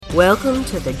Welcome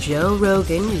to the Joe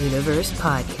Rogan Universe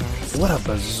Podcast. What a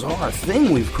bizarre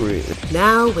thing we've created.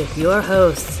 Now with your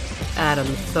hosts, Adam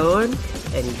Thorne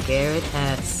and Garrett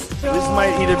Hess. This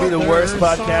might either be the worst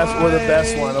podcast or the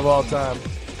best one of all time.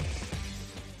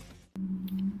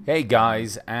 Hey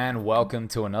guys, and welcome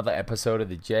to another episode of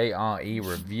the JRE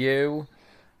Review.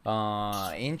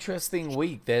 Interesting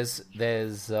week. There's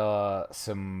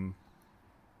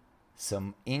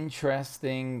some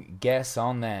interesting guests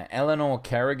on there. Eleanor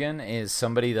Kerrigan is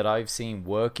somebody that I've seen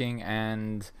working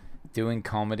and doing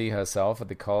comedy herself at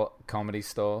the Comedy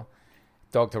Store.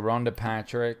 Dr. Rhonda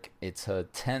Patrick, it's her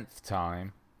 10th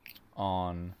time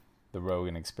on the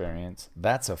Rogan Experience.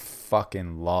 That's a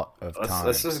fucking lot of time.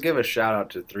 Let's just give a shout out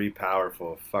to three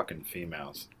powerful fucking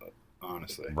females,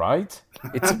 honestly. Right?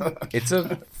 It's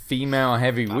a female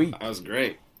heavy week. That was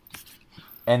great.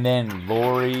 And then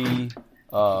Lori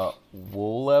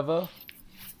Woolever.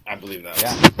 I believe that.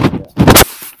 Yeah.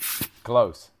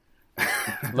 Close.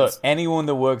 Look, anyone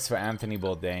that works for Anthony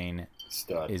Bourdain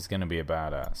is going to be a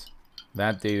badass.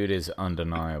 That dude is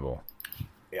undeniable.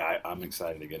 Yeah, I'm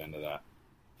excited to get into that.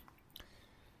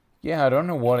 Yeah, I don't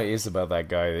know what it is about that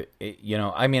guy.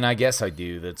 I guess I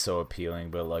do. That's so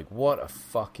appealing. But, like, what a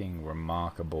fucking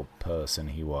remarkable person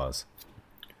he was.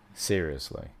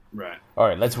 Seriously. Right. All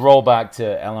right, let's roll back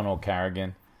to Eleanor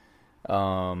Kerrigan.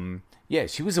 Yeah,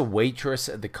 she was a waitress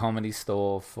at the Comedy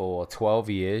Store for 12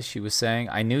 years, she was saying.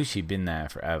 I knew she'd been there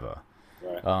forever.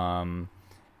 Right.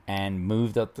 And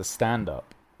moved up to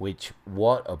stand-up, which,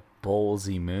 what a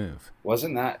ballsy move.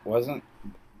 Isn't that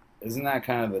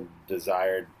kind of the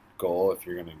desired goal if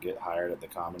you're going to get hired at the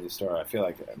Comedy Store? I feel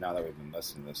like now that we've been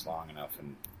listening to this long enough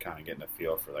and kind of getting a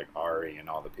feel for, like, Ari and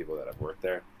all the people that have worked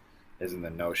there, isn't the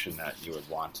notion that you would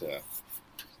want to...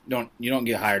 You don't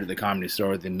get hired at the Comedy Store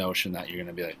with the notion that you're going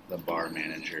to be like the bar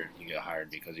manager. You get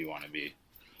hired because you want to be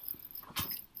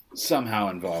somehow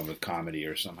involved with comedy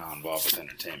or somehow involved with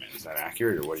entertainment. Is that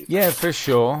accurate, or what do you think? Yeah,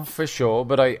 for sure.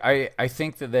 But I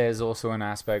think that there's also an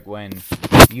aspect when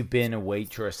you've been a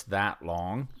waitress that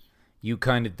long, you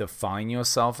kind of define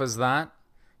yourself as that.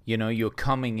 You know, you're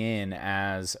coming in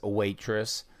as a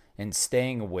waitress and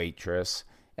staying a waitress.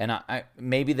 And I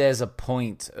maybe there's a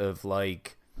point of,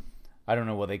 like, I don't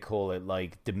know what they call it,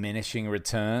 like diminishing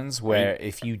returns, where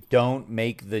if you don't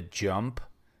make the jump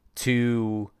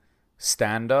to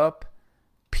stand up,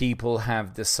 people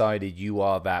have decided you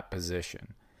are that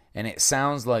position. And it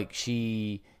sounds like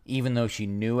she, even though she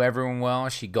knew everyone well,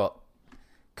 she got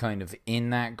kind of in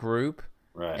that group,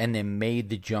 right, and then made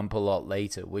the jump a lot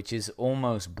later, which is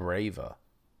almost braver.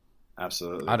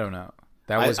 Absolutely. I don't know.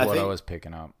 That was what I was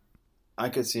picking up. I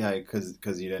could see how,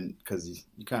 because you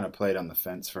kind of played on the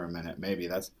fence for a minute. Maybe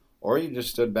that's, or you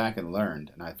just stood back and learned.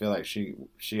 And I feel like she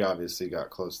obviously got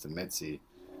close to Mitzi,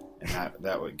 and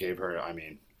that what gave her. I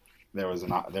mean,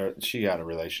 she had a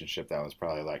relationship that was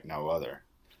probably like no other,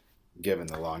 given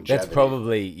the longevity.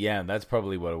 That's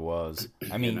probably what it was.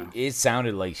 I mean, It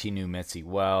sounded like she knew Mitzi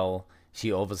well.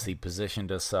 She obviously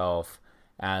positioned herself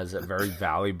as a very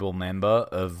valuable member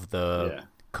of the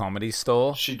Comedy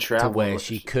Store. She traveled to where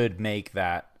she could make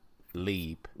that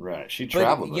leap. Right. She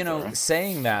traveled. But,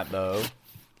 saying that though,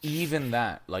 even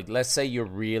that, like, let's say you're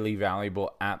really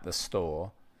valuable at the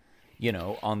store,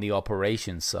 on the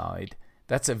operations side,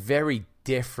 that's a very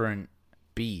different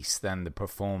beast than the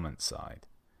performance side.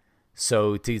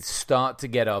 So to start to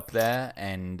get up there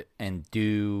and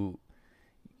do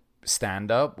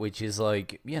stand up, which is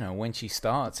like, when she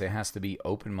starts, it has to be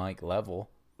open mic level.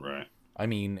 Right. I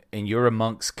mean, and you're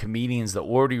amongst comedians that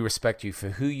already respect you for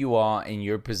who you are in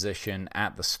your position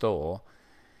at the store.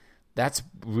 That's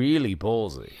really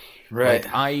ballsy. Right.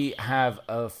 Like, I have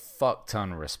a fuck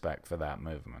ton of respect for that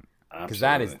movement. Because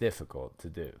that is difficult to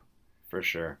do. For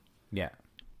sure. Yeah.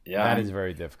 Yeah. That is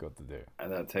very difficult to do.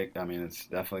 It's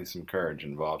definitely some courage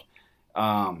involved.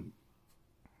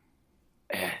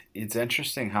 It's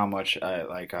interesting how much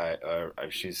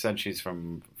she said she's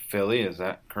from Philly. Is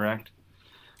that correct?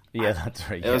 Yeah, that's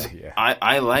right. Yeah.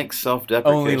 I like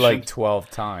self-deprecation. Only like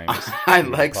 12 times. I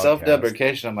like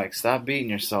self-deprecation. I'm like, stop beating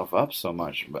yourself up so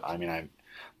much. But I mean,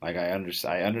 I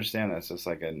understand that's just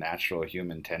like a natural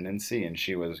human tendency, and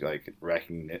she was like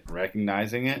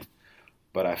recognizing it.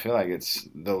 But I feel like it's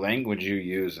the language you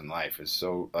use in life is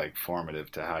so like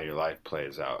formative to how your life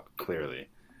plays out clearly.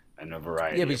 In a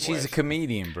variety of ways. Yeah, but she's a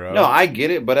comedian, bro. No, I get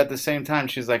it, but at the same time,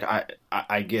 she's like,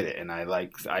 I get it, and I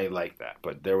like that.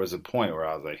 But there was a point where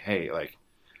I was like, hey, like,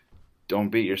 don't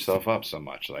beat yourself up so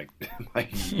much. Like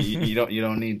you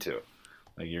don't need to.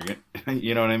 Like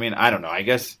you know what I mean? I don't know. I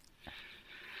guess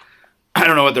I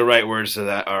don't know what the right words to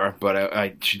that are,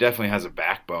 but she definitely has a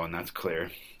backbone. That's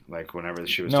clear. Like whenever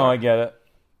she was. No, I get it.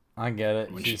 I get it.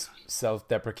 She's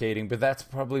self-deprecating, but that's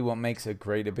probably what makes her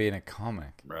great at being a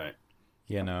comic. Right.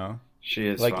 You know? She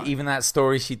is like fun. Even that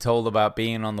story she told about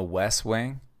being on the West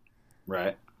Wing.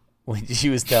 Right. When she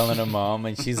was telling her mom,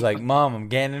 and she's like, "Mom, I'm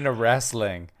getting into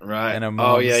wrestling." Right. And her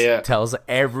mom yeah. tells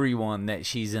everyone that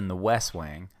she's in the West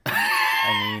Wing.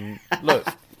 I mean, look,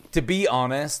 to be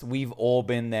honest, we've all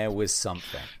been there with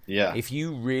something. Yeah. If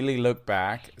you really look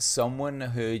back, someone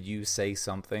heard you say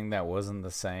something that wasn't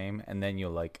the same, and then you're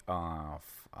like, "Oh,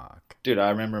 fuck." Dude, I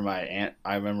remember my aunt.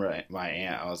 I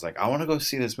was like, I want to go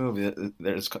see this movie.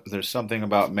 There's something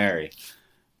about Mary.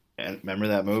 And remember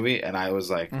that movie? And I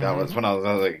was like, that was when I was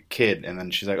like a kid. And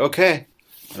then she's like, okay.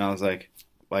 And I was like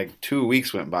 2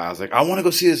 weeks went by. I was like, I want to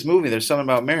go see this movie. There's something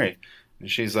about Mary.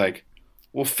 And she's like,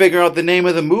 we'll figure out the name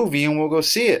of the movie and we'll go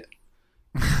see it.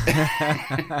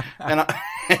 and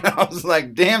I was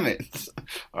like, damn it.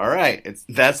 All right.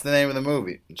 That's the name of the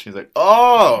movie. And she's like,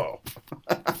 oh.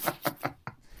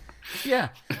 Yeah.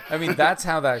 I mean, that's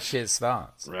how that shit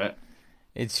starts. Right.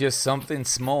 It's just something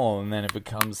small, and then it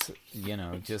becomes,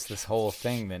 just this whole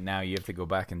thing that now you have to go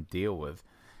back and deal with.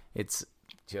 It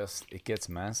gets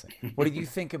messy. What did you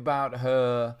think about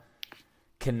her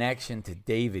connection to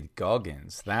David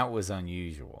Goggins? That was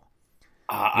unusual.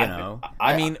 I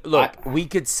mean, look, we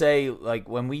could say, like,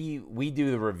 when we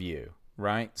do the review,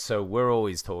 right? So we're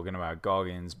always talking about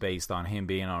Goggins based on him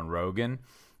being on Rogan.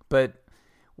 But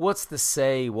what's to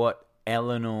say what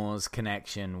Eleanor's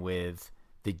connection with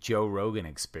the Joe Rogan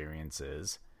experience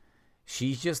is?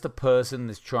 She's just a person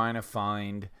that's trying to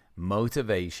find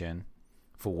motivation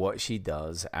for what she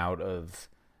does out of,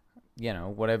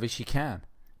 whatever she can.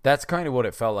 That's kind of what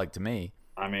it felt like to me.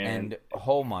 I mean, and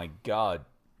oh my God,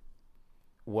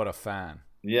 what a fan.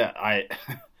 Yeah, I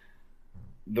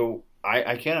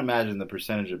can't imagine the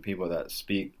percentage of people that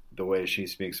speak the way she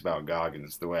speaks about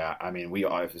Goggins. The way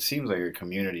it seems like a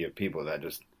community of people that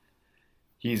just.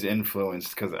 He's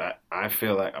influenced because I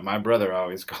feel like my brother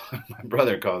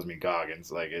calls me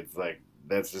Goggins. Like it's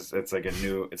like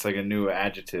a new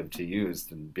adjective to use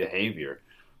to behavior,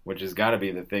 which has got to be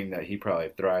the thing that he probably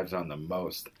thrives on the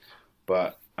most.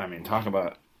 But I mean, talk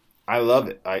about. I love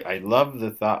it. I love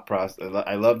the thought process.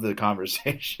 I love the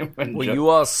conversation. You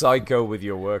are psycho with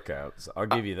your workouts. I'll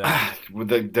give you that.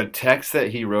 The text that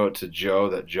he wrote to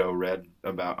Joe that Joe read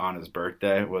about on his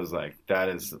birthday was like, that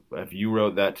is, if you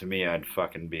wrote that to me, I'd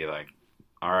fucking be like,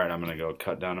 all right, I'm going to go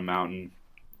cut down a mountain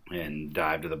and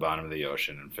dive to the bottom of the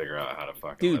ocean and figure out how to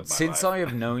fucking live my since life. I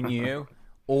have known you,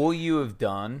 all you have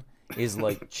done is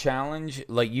like challenge,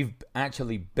 like you've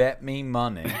actually bet me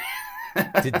money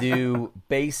to do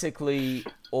basically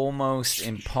almost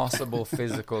impossible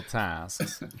physical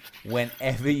tasks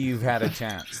whenever you've had a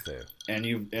chance to. And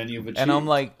you've achieved. And I'm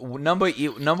like, number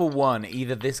one,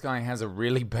 either this guy has a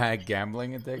really bad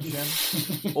gambling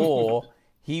addiction or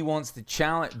he wants to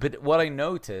challenge. But what I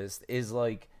noticed is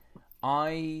like,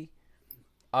 I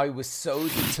was so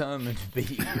determined to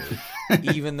beat you,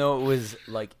 even though it was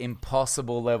like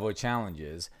impossible level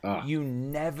challenges. You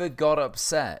never got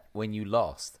upset when you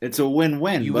lost. It's a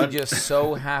win-win. You were just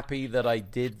so happy that I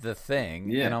did the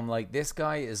thing. Yeah. And I'm like, this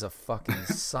guy is a fucking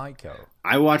psycho.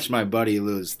 I watched my buddy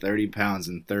lose 30 pounds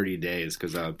in 30 days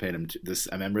because I paid him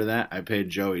I remember that? I paid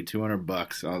Joey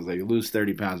 $200. I was like, lose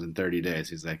 30 pounds in 30 days.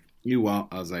 He's like, you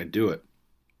won't. I was like, do it.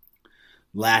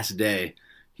 Last day.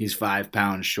 He's 5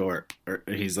 pounds short.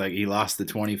 He's like, he lost the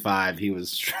 25. He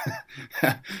was,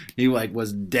 he like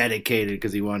was dedicated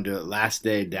because he wanted to do it. Last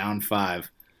day, down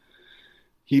 5.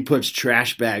 He puts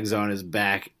trash bags on his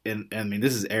back. And I mean,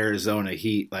 this is Arizona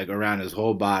heat, like around his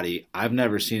whole body. I've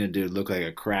never seen a dude look like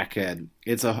a crackhead.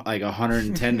 It's like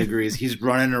 110 degrees. He's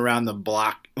running around the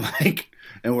block, like,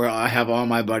 and I have all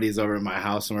my buddies over at my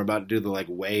house and we're about to do the like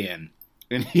weigh in.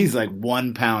 And he's like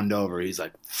 1 pound over. He's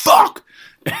like, fuck!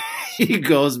 He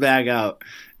goes back out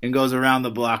and goes around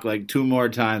the block like 2 more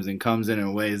times and comes in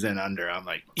and weighs in under. I'm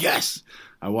like, yes!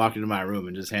 I walked into my room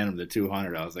and just handed him the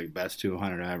 200. I was like, best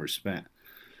 200 I ever spent.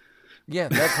 Yeah,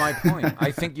 that's my point.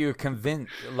 I think you're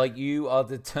convinced, like you are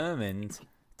determined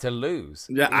to lose.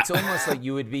 Yeah, it's almost like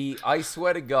you would be, I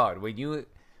swear to God, when you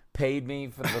paid me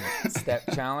for the step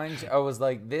challenge, I was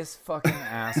like, this fucking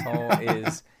asshole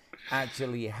is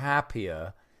actually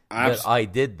happier that I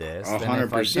did this than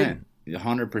if I didn't.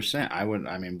 100%.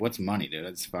 I mean, what's money, dude?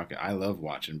 It's fucking. I love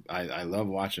watching. I love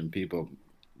watching people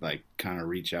like kind of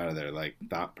reach out of their like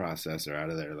thought process or out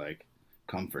of their like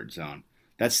comfort zone.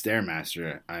 That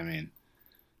Stairmaster. I mean,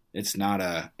 it's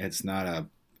not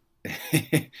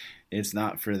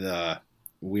for the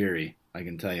weary. I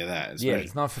can tell you that. Yeah,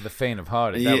 it's not for the faint of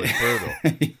heart. That was brutal.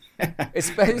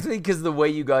 Especially because the way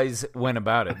you guys went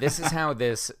about it. This is how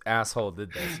this asshole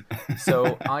did this.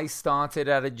 So I started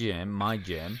at a gym, my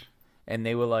gym, and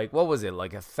they were like, what was it,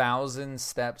 like 1,000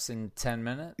 steps in 10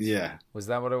 minutes? Yeah. Was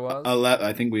that what it was?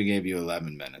 I think we gave you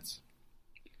 11 minutes.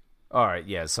 All right,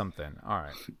 yeah, something. All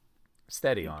right.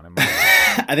 Steady on him.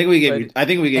 I think we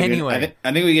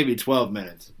gave you 12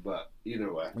 minutes, but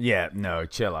either way. Yeah, no,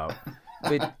 chill out.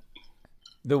 But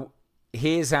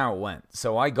here's how it went.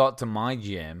 So I got to my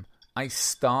gym, I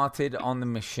started on the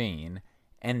machine,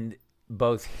 and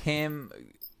both him,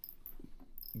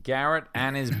 Garrett,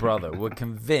 and his brother were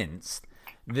convinced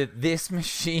that this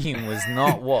machine was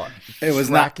not what? It was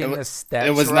tracking not the steps.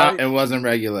 It was right? not. It wasn't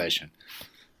regulation.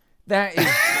 That is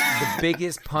the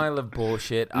biggest pile of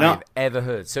bullshit I've ever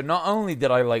heard. So not only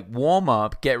did I like warm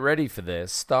up, get ready for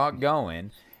this, start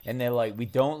going, and they're like, we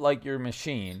don't like your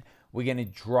machine. We're going to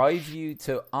drive you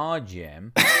to our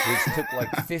gym, which took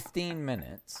like 15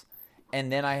 minutes. And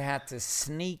then I had to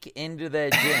sneak into their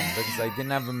gym because I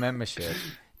didn't have a membership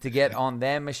to get on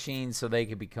their machine so they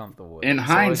could be comfortable with it.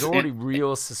 I was already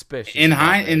real suspicious. In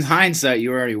hindsight,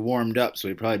 you were already warmed up, so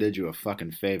he probably did you a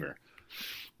fucking favor.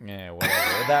 Yeah, whatever.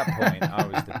 At that point, I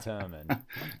was determined.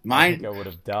 I think I would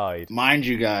have died. Mind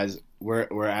you guys, we're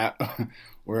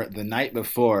the night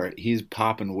before, he's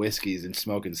popping whiskeys and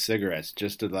smoking cigarettes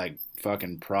just to like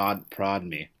fucking prod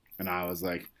me. And I was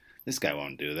like, this guy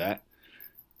won't do that.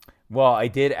 Well, I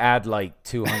did add like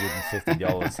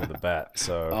 $250 to the bet,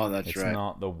 so it's right.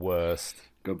 Not the worst.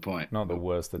 Good point. Not the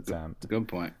worst attempt. Good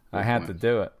point. I had to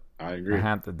do it. I agree. I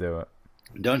had to do it.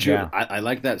 Don't you? Yeah. I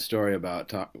like that story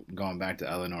about going back to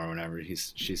Eleanor. Whenever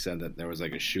she said that there was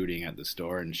like a shooting at the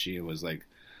store, and she was like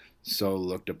so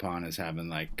looked upon as having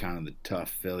like kind of the tough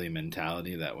Philly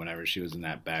mentality that whenever she was in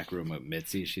that back room with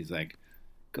Mitzi, she's like,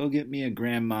 "Go get me a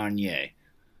Grand Marnier."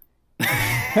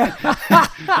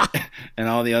 And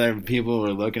all the other people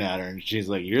were looking at her, and she's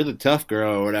like, "You're the tough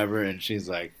girl," or whatever. And she's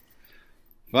like,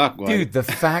 "Fuck, what?" Dude, the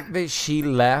fact that she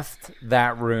left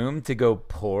that room to go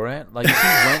pour it, like she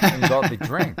went and got the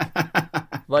drink.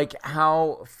 Like,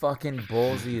 how fucking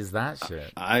ballsy is that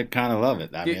shit? I kind of love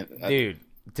it. Dude,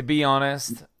 to be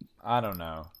honest, I don't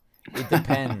know. It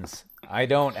depends. I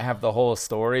don't have the whole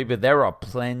story, but there are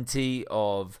plenty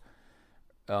of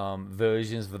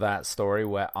versions of that story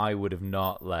where I would have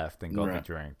not left and got the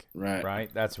drink. Right?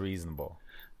 That's reasonable.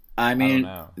 I mean,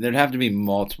 there'd have to be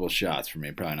multiple shots for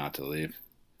me probably not to leave.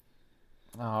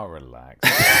 Oh, relax.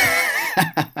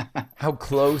 How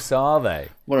close are they?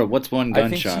 What's one gunshot?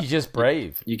 I think she's just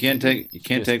brave. You can't take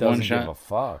one shot. Give a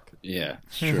fuck. Yeah,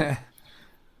 it's true.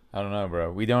 I don't know, bro.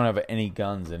 We don't have any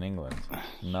guns in England.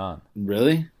 None.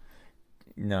 Really?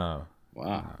 No.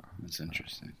 Wow, that's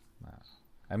interesting. No.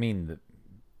 I mean, the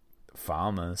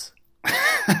farmers.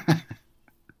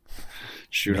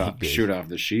 shoot off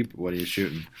the sheep. What are you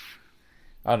shooting?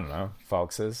 I don't know.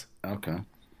 Foxes. Okay.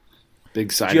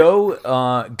 Big side.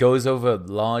 Joe goes over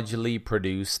largely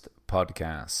produced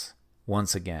podcasts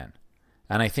once again,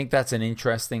 and I think that's an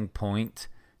interesting point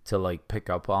to like pick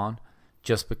up on,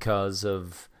 just because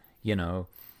of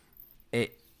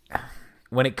it.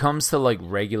 When it comes to like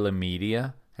regular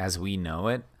media as we know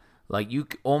it, like you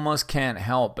almost can't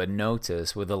help but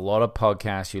notice with a lot of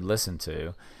podcasts you listen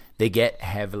to, they get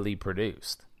heavily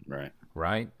produced.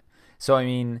 Right. So I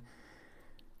mean,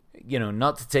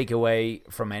 not to take away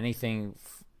from anything,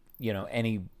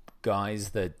 any guys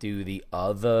that do the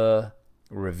other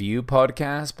review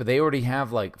podcasts, but they already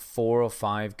have like 4 or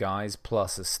 5 guys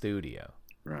plus a studio.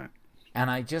 Right. And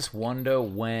I just wonder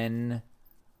when,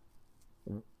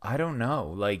 I don't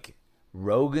know, like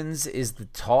Rogan's is the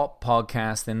top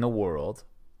podcast in the world,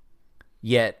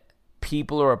 yet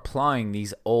people are applying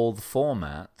these old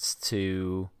formats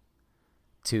to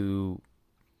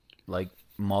like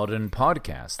modern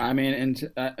podcast. I mean,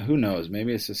 and who knows?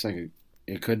 Maybe it's just like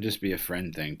it could just be a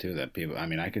friend thing too. That people, I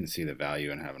mean, I can see the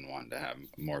value in wanting to have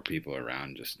more people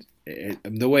around. Just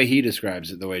the way he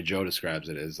describes it, the way Joe describes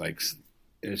it, is like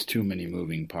there's too many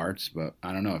moving parts. But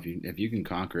I don't know if you can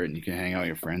conquer it and you can hang out with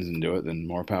your friends and do it, then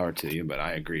more power to you. But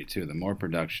I agree too. The more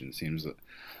production seems a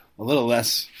little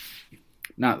less,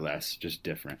 not less, just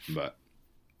different, but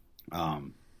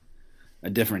a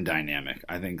different dynamic.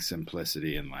 I think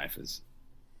simplicity in life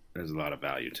there's a lot of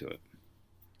value to it.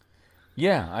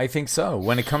 Yeah, I think so.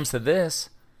 When it comes to this,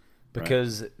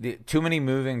 because too many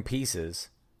moving pieces,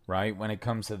 right? When it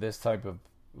comes to this type of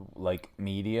like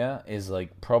media is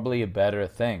like probably a better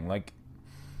thing. Like,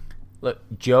 look,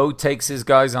 Joe takes his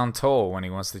guys on tour when he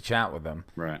wants to chat with them,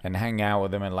 and hang out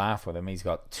with them and laugh with them. He's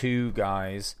got 2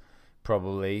 guys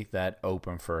probably that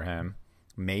open for him,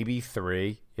 maybe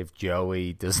 3 if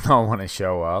Joey does not want to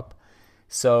show up.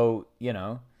 So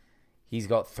he's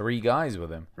got 3 guys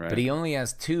with him, Right. but he only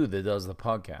has 2 that does the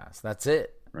podcast. That's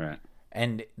it. Right.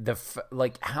 And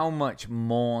how much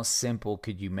more simple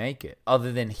could you make it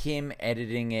other than him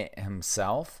editing it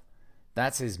himself?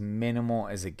 That's as minimal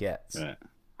as it gets. Right.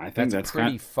 I think that's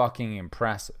pretty fucking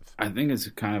impressive. I think it's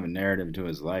kind of a narrative to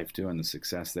his life too, and the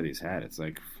success that he's had. It's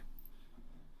like,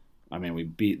 I mean, we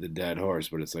beat the dead horse,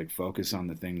 but it's like focus on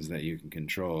the things that you can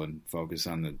control and focus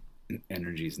on the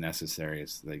energies necessary.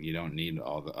 It's like you don't need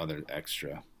all the other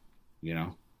extra, you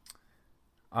know?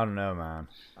 I don't know, man.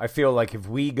 I feel like if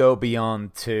we go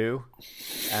beyond 2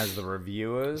 as the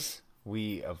reviewers,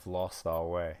 we have lost our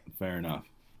way. Fair enough.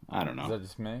 I don't know. Is that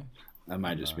just me? That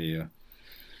might just be you.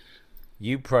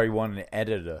 You probably want an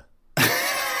editor.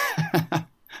 I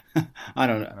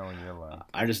don't know. I know what you're like.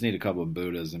 I just need a couple of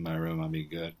Buddhas in my room. I'll be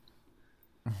good.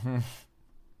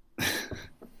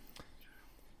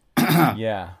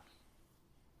 Yeah.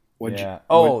 Yeah.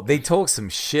 They talk some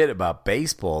shit about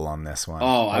baseball on this one.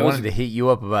 Oh, I wanted to hit you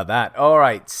up about that. All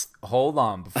right, hold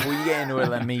on. Before you get into it,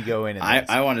 let me go into this.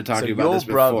 I want to talk to you about this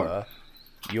before.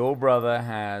 Your brother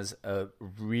has a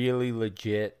really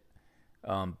legit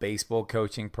baseball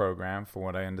coaching program, from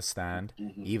what I understand.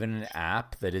 Mm-hmm. Even an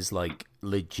app that is like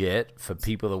legit for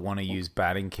people that want to use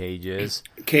batting cages.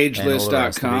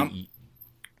 Cagelist.com.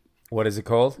 What is it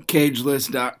called?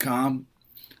 Cagelist.com.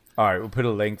 All right, we'll put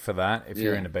a link for that if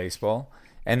you're into baseball.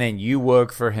 And then you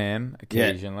work for him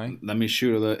occasionally. Yeah. Let me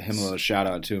shoot him a little shout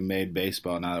out to Made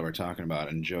Baseball now that we're talking about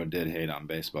it. And Joe did hate on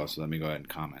baseball, so let me go ahead and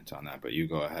comment on that. But you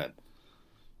go ahead.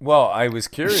 Well, I was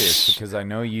curious because I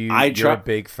know you're a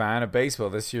big fan of baseball.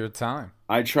 This is your time.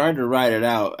 I tried to write it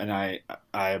out, and I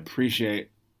appreciate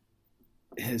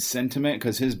his sentiment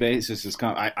because his basis is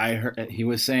I heard he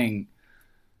was saying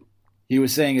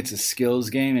it's a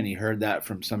skills game, and he heard that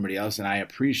from somebody else, and I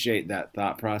appreciate that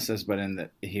thought process. But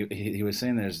he was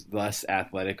saying there's less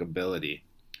athletic ability.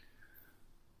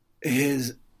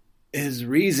 His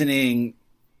reasoning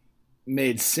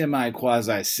made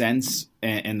semi-quasi sense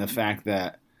in the fact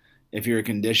that if you're a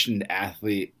conditioned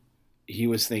athlete, he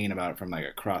was thinking about it from like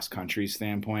a cross country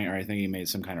standpoint, or I think he made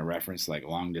some kind of reference to like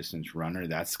long distance runner.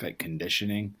 That's like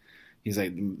conditioning. He's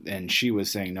like, and she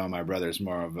was saying, no, my brother's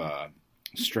more of a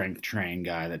strength trained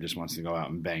guy that just wants to go out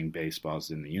and bang baseballs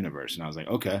in the universe. And I was like,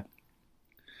 okay,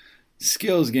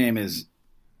 skills game is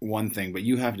one thing, but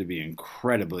you have to be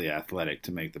incredibly athletic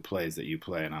to make the plays that you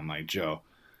play. And I'm like, Joe,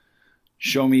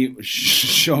 show me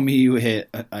you hit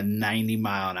a 90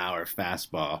 mile an hour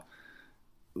fastball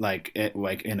like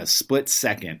in a split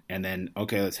second, and then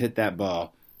okay, let's hit that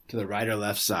ball to the right or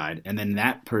left side, and then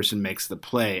that person makes the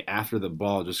play after the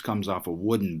ball just comes off a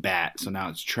wooden bat. So now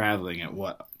it's traveling at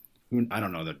what? I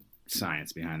don't know the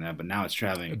science behind that, but now it's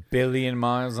traveling 1 billion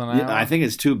miles an hour. Yeah, I think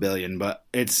it's 2 billion, but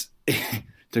it's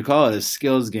to call it a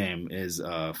skills game is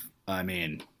I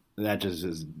mean, that just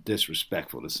is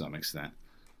disrespectful to some extent.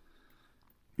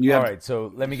 All right,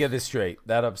 so let me get this straight.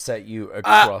 That upset you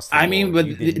across the board. I mean, but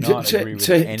you did not agree with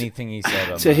anything he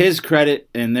said. To his credit,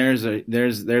 and there's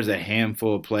a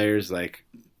handful of players like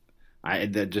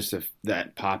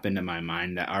that pop into my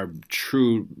mind that are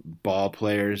true ball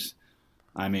players.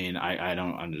 I mean, I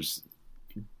don't understand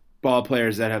ball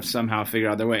players that have somehow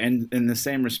figured out their way. And in the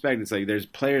same respect, it's like there's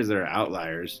players that are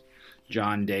outliers.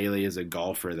 John Daly is a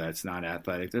golfer that's not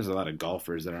athletic. There's a lot of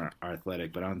golfers that aren't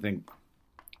athletic, but I don't think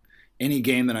any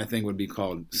game that I think would be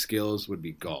called skills would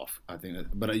be golf. I think,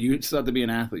 but you still have to be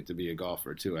an athlete to be a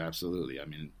golfer too. Absolutely. I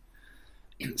mean,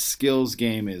 skills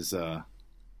game is.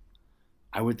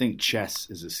 I would think chess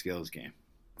is a skills game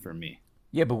for me.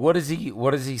 Yeah, but what is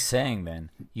he saying then?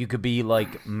 You could be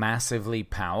like massively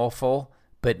powerful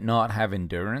but not have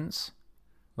endurance?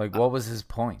 Like, what was his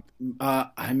point?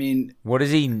 I mean, what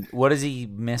is he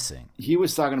missing? He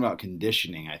was talking about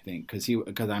conditioning, I think,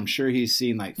 because I'm sure he's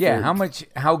seen like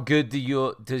how good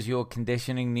does your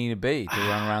conditioning need to be to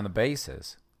run around the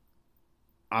bases?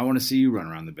 I want to see you run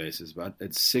around the bases, but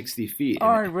it's 60 feet.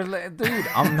 All right, dude,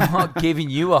 I'm not giving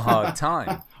you a hard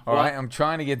time. All right, I'm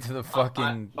trying to get to the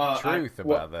fucking truth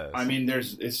about this. I mean,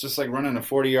 it's just like running a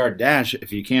 40-yard dash.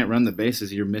 If you can't run the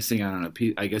bases, you're missing out on a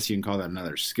piece. I guess you can call that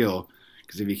another skill.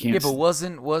 Because if you can't, yeah, but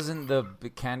wasn't the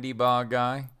candy bar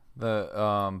guy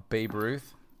the Babe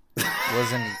Ruth?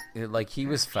 Wasn't it like he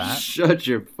was fat? Shut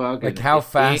your fucking. Like how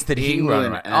fast did he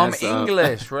run? I'm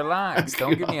English. Relax.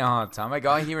 Don't give me a hard time. I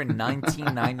got here in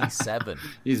 1997.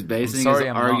 He's basing his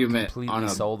argument on a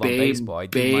sold on baseball. I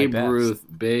did my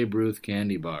best. Babe Ruth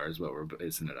candy bar is what we're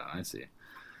basing it on. I see.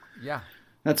 Yeah,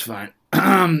 that's fine.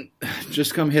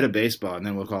 Just come hit a baseball, and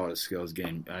then we'll call it a skills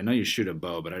game. I know you shoot a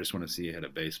bow, but I just want to see you hit a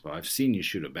baseball. I've seen you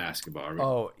shoot a basketball.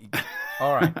 Oh,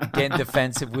 all right. Getting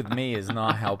defensive with me is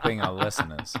not helping our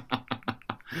listeners.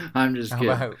 I'm just How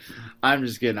kidding. about- I'm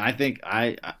just kidding. I think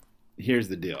here's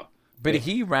the deal. But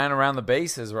he ran around the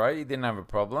bases, right? He didn't have a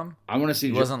problem. I want to see.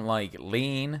 He wasn't like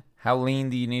lean. How lean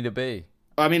do you need to be?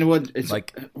 I mean, it's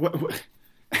Like- what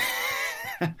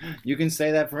you can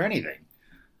say that for anything.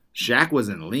 Shaq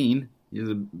wasn't lean. He's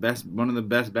one of the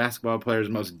best basketball players,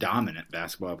 most dominant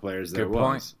basketball players there Good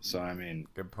point. was. So I mean,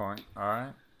 Good point. All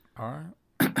right.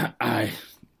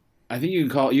 I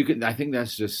think I think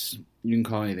that's just, you can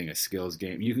call anything a skills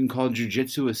game. You can call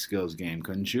jiu-jitsu a skills game,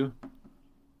 couldn't you?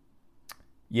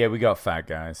 Yeah, we got fat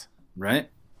guys. Right?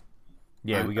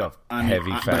 Yeah, we got I mean,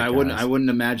 heavy fat but guys. I wouldn't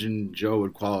imagine Joe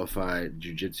would qualify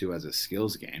jiu-jitsu as a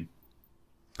skills game.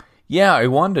 Yeah, I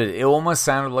wondered. It almost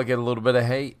sounded like a little bit of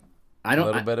hate. A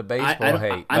little bit of baseball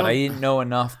hate, but I didn't know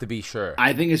enough to be sure.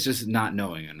 I think it's just not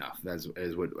knowing enough. That's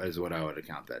what I would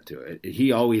account that to.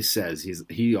 He always says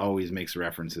he always makes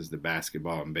references to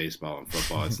basketball and baseball and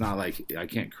football. It's not like I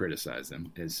can't criticize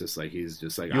him. It's just like he's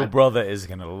just like, Your brother is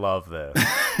gonna love this.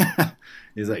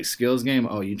 he's like, skills game.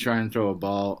 Oh, you try and throw a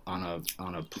ball on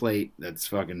a plate that's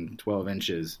fucking 12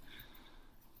 inches.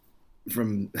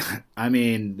 I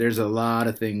mean, there's a lot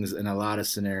of things and a lot of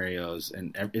scenarios,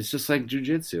 and it's just like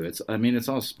jiu-jitsu. It's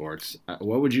all sports.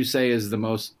 What would you say is the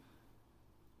most?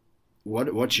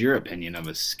 What's your opinion of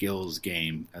a skills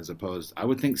game as opposed? I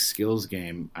would think skills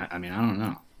game. I mean, I don't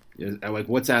know. Like,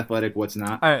 what's athletic, what's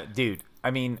not? Dude,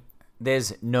 I mean,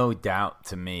 there's no doubt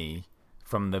to me,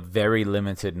 from the very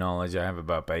limited knowledge I have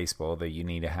about baseball, that you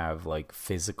need to have like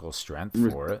physical strength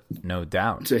for it. No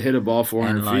doubt. To hit a ball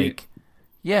 400 And feet. like,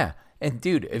 yeah. And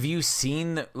dude, have you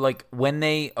seen like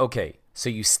when so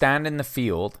you stand in the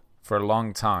field for a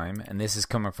long time, and this is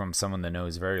coming from someone that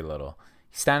knows very little.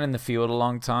 You stand in the field a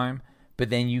long time,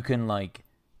 but then you can like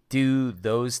do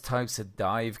those types of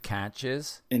dive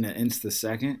catches in an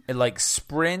insta-second. and like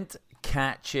sprint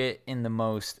catch it in the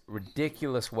most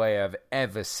ridiculous way I've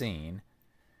ever seen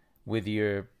with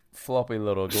your floppy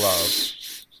little glove,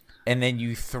 and then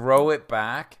you throw it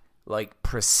back like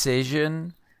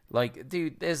precision. Like,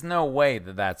 dude, there's no way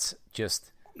that's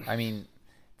just. I mean,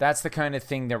 that's the kind of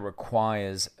thing that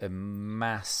requires a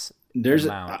amount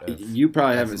of you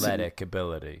probably haven't seen athletic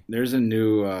ability. There's a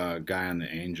new guy on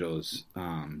the Angels,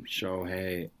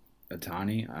 Shohei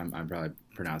Ohtani. I'm probably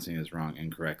pronouncing this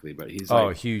incorrectly, but he's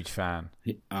a huge fan.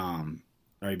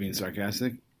 Are you being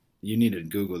sarcastic? You need to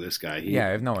Google this guy. Yeah,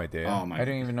 I have no idea. Oh my! I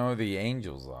don't even know who the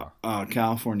Angels are.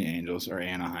 California Angels or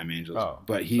Anaheim Angels. Oh,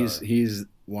 but he's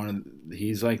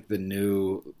like the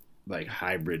new like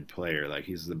hybrid player. Like,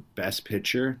 he's the best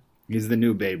pitcher. He's the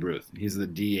new Babe Ruth. He's the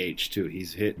DH too.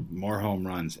 He's hit more home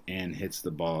runs and hits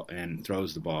the ball and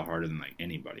throws the ball harder than like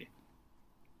anybody.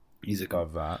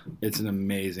 Love that. It's an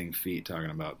amazing feat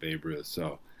talking about Babe Ruth.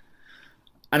 So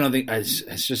I don't think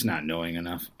it's just not knowing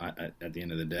enough at the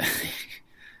end of the day.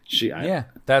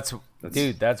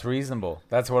 That's reasonable.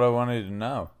 That's what I wanted to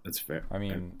know. That's fair. I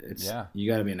mean,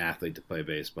 you got to be an athlete to play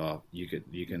baseball. You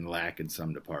can lack in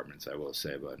some departments, I will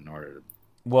say, but in order to.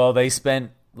 Well, they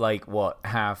spent like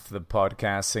half the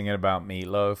podcast singing about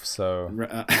Meatloaf, so.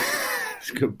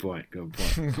 Good point.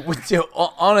 Which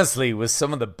honestly was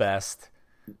some of the best.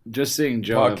 Just seeing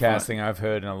Joe podcasting I've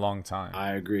heard in a long time.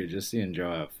 I agree. Just seeing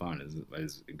Joe have fun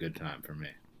is a good time for me.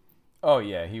 Oh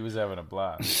yeah, he was having a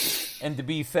blast. And to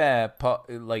be fair,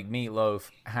 like Meatloaf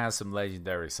has some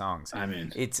legendary songs. I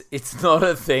mean, it's not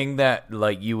a thing that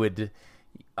like you would.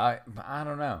 I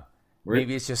don't know.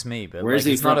 Maybe it's just me, but like,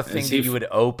 it's not a thing that you would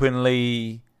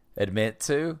openly admit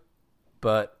to.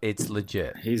 But it's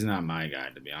legit. He's not my guy,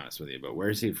 to be honest with you. But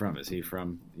where's he from? Is he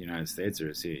from the United States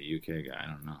or is he a UK guy? I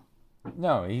don't know.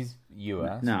 No, he's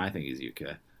US. No, I think he's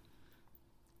UK.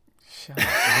 Shut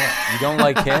up. You don't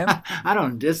like him? I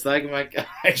don't dislike him.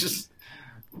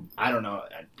 I don't know.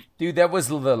 Dude, that was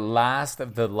the last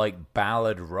of the like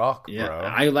ballad rock, bro. Yeah,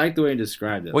 I like the way he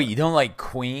described it. Wait, you don't like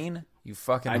Queen? You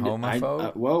fucking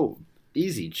homophobe? Whoa,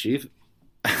 easy, Chief.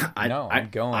 I'm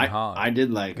going hard. I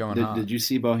did like. Did you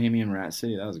see Bohemian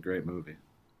Rhapsody? That was a great movie.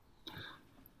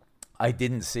 I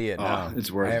didn't see it. No,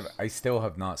 it's worth. I still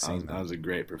have not seen that. That was a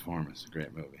great performance. A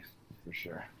great movie, for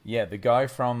sure. Yeah, the guy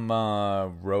from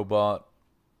Robot,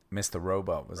 Mr.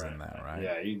 Robot, was in that, right?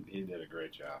 Yeah, he did a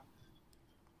great job.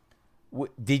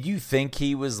 Did you think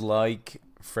he was like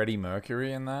Freddie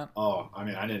Mercury in that? Oh, I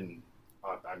mean, I didn't.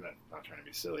 I'm not trying to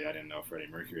be silly. I didn't know Freddie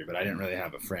Mercury, but I didn't really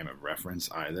have a frame of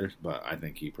reference either. But I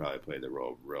think he probably played the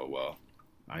role real well.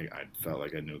 I felt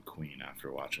like I knew Queen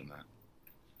after watching that.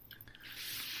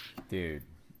 Dude,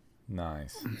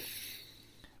 nice.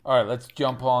 All right, let's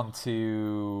jump on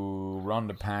to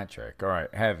Rhonda Patrick. All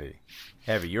right, heavy.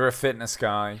 You're a fitness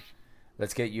guy.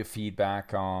 Let's get your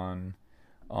feedback on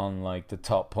like the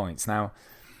top points. Now,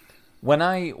 when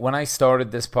I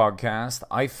started this podcast,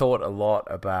 I thought a lot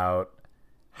about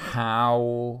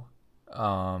how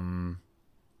I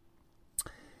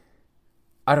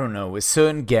don't know, with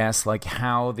certain guests, like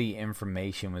how the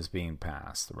information was being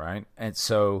passed, right? And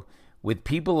so with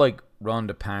people like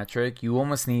Rhonda Patrick, you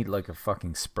almost need like a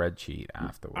fucking spreadsheet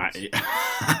afterwards.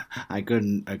 I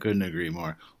couldn't agree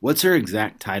more. What's her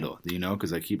exact title? Do you know?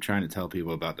 Because I keep trying to tell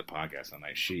people about the podcast. I'm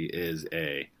like, she is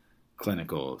a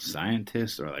clinical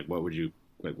scientist, or like, what would you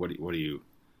like? What do you?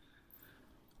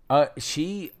 I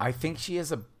think she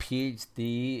has a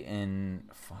PhD in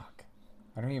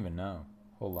I don't even know.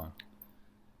 Hold on.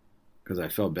 Because I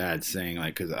felt bad saying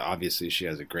like, because obviously she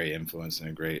has a great influence and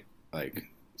a great like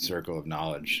circle of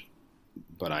knowledge,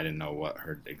 but I didn't know what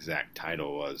her exact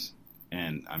title was.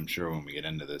 And I'm sure when we get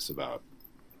into this about,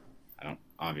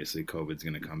 obviously COVID's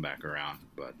going to come back around,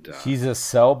 but she's a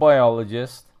cell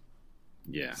biologist.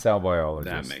 Yeah, cell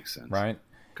biologist. That makes sense, right?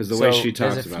 Because the way she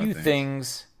talks about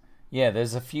things. Yeah,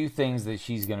 there's a few things that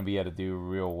she's going to be able to do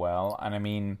real well, and I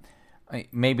mean,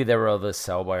 maybe there are other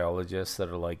cell biologists that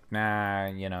are like, nah,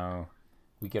 you know,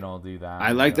 we can all do that.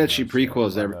 I like that she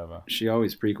prequels she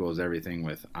always prequels everything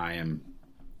with I am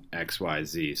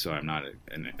XYZ, so I'm not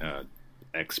an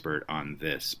expert on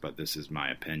this, but this is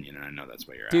my opinion, and I know that's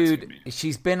what you're asking me. Dude,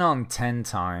 she's been on 10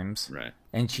 times, right?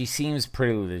 And she seems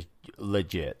pretty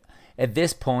legit. At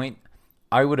this point,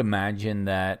 I would imagine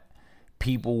that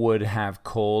people would have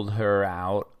called her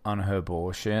out on her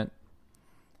bullshit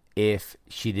if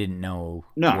she didn't know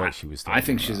what she was talking about. I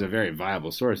think she's a very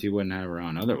viable source. You wouldn't have her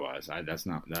on otherwise. I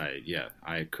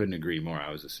couldn't agree more.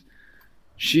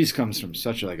 She comes from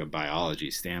such a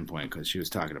biology standpoint, because she was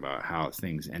talking about how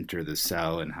things enter the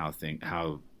cell and how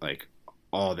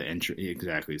all the entry,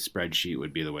 exactly, spreadsheet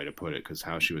would be the way to put it, because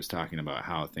how she was talking about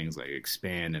how things like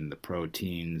expand and the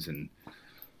proteins and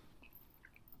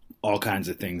all kinds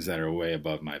of things that are way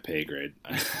above my pay grade.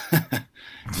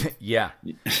 Yeah.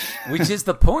 Which is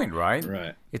the point, right?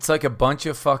 Right. It's like a bunch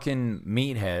of fucking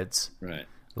meatheads, right,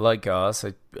 like us,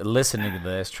 listening to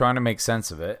this, trying to make sense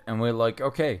of it, and we're like,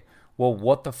 okay, well,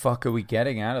 what the fuck are we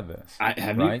getting out of this?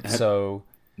 So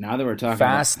now that we're talking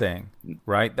fasting,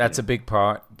 right? That's a big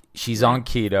part. She's on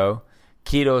keto.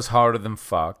 Keto is harder than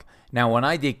fuck. Now, when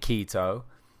I did keto,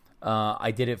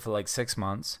 I did it for like 6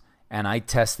 months, and I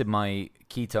tested my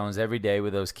ketones every day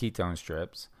with those ketone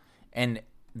strips, and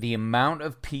the amount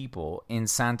of people in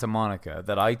Santa Monica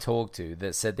that I talked to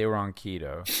that said they were on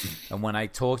keto, and when I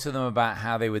talked to them about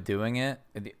how they were doing it,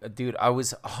 dude, I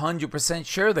was 100%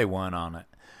 sure they weren't on it,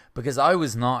 because I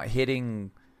was not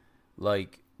hitting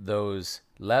like those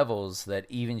levels that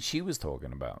even she was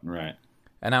talking about. Right.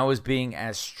 And I was being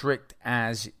as strict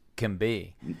as can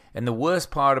be. And the worst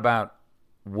part about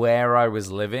where I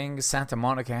was living, Santa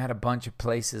Monica had a bunch of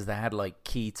places that had like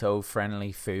keto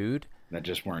friendly food that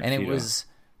just weren't and keto. It was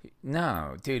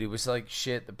no, dude, it was like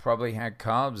shit that probably had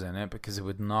carbs in it, because it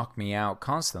would knock me out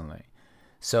constantly.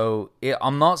 So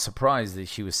I'm not surprised that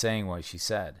she was saying what she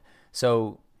said.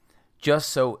 So just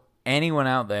so anyone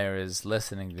out there is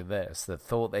listening to this that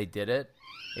thought they did it,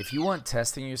 if you weren't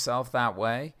testing yourself that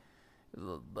way,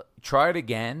 try it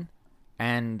again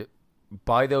and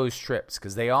buy those strips,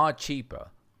 because they are cheaper,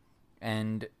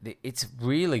 and it's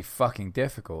really fucking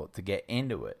difficult to get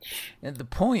into it. And the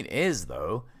point is,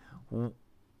 though,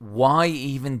 why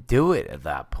even do it at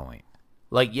that point?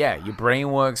 Like, yeah, your brain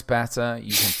works better,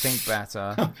 you can think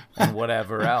better, and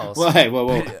whatever else. Well, hey,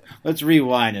 whoa. Let's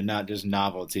rewind and not just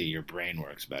novelty. Your brain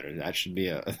works better. That should be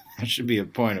a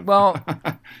point of. Well,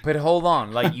 but hold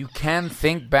on, like, you can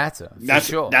think better. That's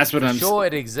sure. That's what I'm sure.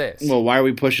 It exists. Well, why are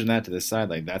we pushing that to the side?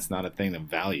 Like, that's not a thing of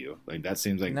value. Like, that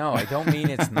seems like. No, I don't mean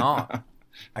it's not.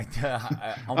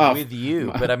 I'm with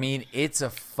you, but I mean, it's a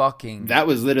fucking. That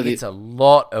was literally. It's a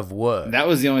lot of work. That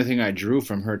was the only thing I drew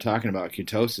from her talking about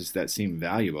ketosis that seemed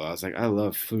valuable. I was like, I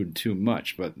love food too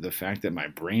much, but the fact that my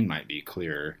brain might be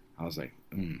clearer, I was like,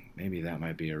 maybe that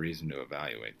might be a reason to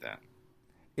evaluate that.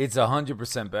 It's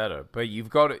 100% better, but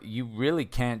you really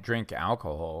can't drink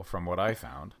alcohol, from what I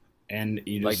found. And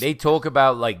you just, like, they talk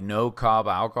about like no carb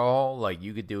alcohol, like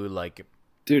you could do like,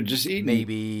 dude, just eat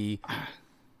maybe.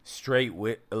 Straight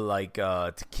with like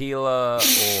tequila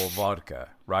or vodka,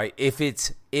 right? If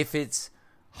it's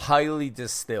highly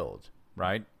distilled,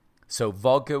 right? So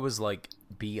vodka was like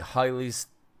be highly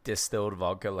distilled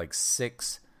vodka, like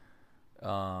 6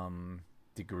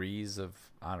 degrees of,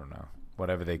 I don't know,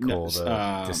 whatever they call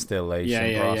the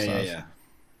distillation process. Yeah.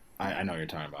 I know what you're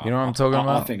talking about. You know what I'm talking about?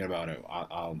 I'll think about it.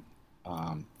 I'll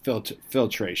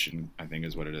filtration, I think,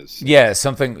 is what it is. Yeah,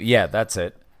 something. Yeah, that's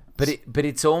it. But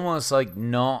it's almost like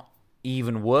not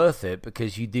even worth it,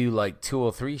 because you do like 2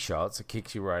 or 3 shots, it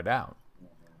kicks you right out.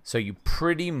 So you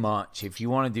pretty much, if you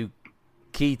want to do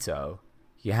keto,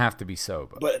 you have to be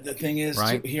sober. But the thing is,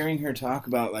 right? Hearing her talk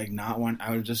about like not one,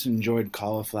 I just enjoyed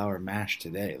cauliflower mash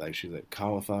today. Like she's like,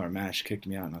 cauliflower mash kicked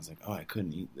me out, and I was like, oh, I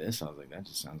couldn't eat this. I was like, that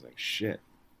just sounds like shit.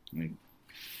 I mean,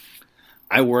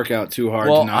 I work out too hard.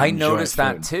 Well, to not I enjoy noticed food.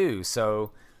 that too.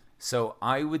 So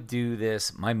I would do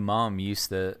this. My mom used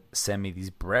to send me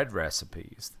these bread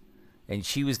recipes, and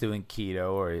she was doing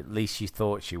keto, or at least she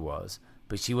thought she was,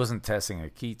 but she wasn't testing her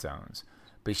ketones.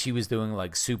 But she was doing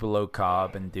like super low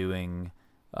carb and doing.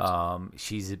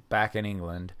 She's back in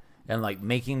England and like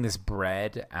making this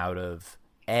bread out of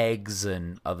eggs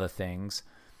and other things.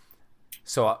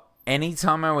 So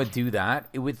anytime I would do that,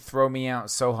 it would throw me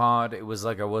out so hard. It was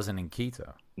like I wasn't in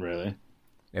keto. Really?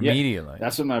 Immediately. Yeah,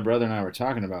 that's what my brother and I were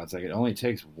talking about. It's like it only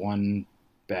takes one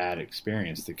bad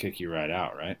experience to kick you right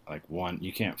out, right? Like one,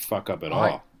 you can't fuck up at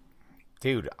all.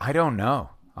 Dude, I don't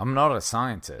know. I'm not a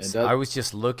scientist. I was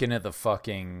just looking at the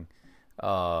fucking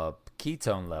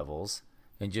ketone levels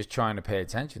and just trying to pay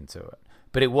attention to it.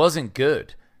 But it wasn't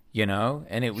good, you know?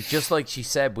 And it was just like she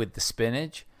said with the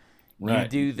spinach. Right. You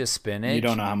do the spinach. You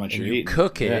don't know how much you're eating. You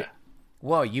cook it. Yeah.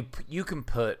 Well, you can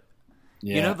put...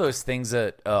 Yeah. You know those things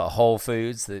at Whole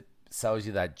Foods that sells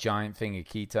you that giant thing of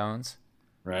ketones?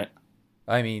 Right.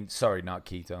 I mean, sorry, not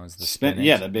ketones. The spinach.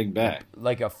 Yeah, the big bag.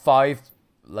 Like a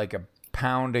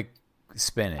pound of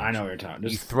spinach. I know what you're talking.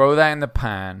 You throw that in the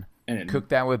pan, and cook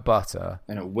that with butter.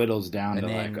 And it whittles down to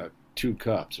like 2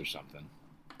 cups or something.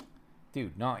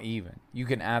 Dude, not even. You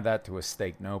can add that to a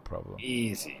steak, no problem.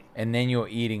 Easy. And then you're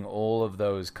eating all of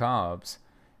those carbs.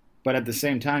 But at the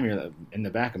same time, you're in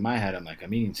the back of my head, I'm like,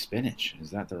 I'm eating spinach.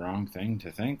 Is that the wrong thing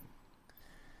to think?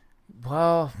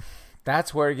 Well,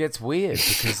 that's where it gets weird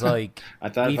because, like,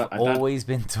 we've always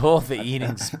been told that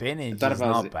eating spinach is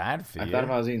not bad for you. I thought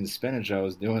if I was eating spinach, I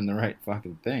was doing the right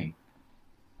fucking thing.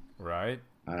 Right?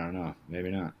 I don't know. Maybe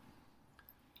not.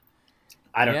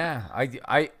 Yeah,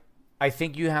 I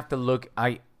think you have to look.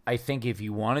 I think if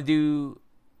you want to do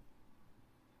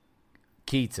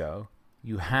keto,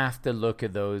 you have to look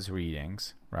at those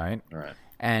readings, right? Right.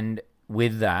 And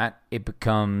with that, it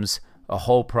becomes a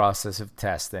whole process of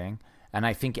testing. And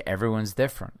I think everyone's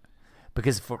different.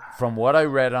 Because from what I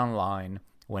read online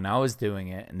when I was doing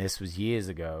it, and this was years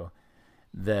ago,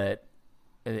 that,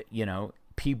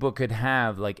 people could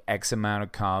have like X amount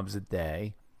of carbs a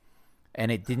day.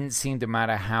 And it didn't seem to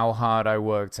matter how hard I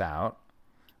worked out.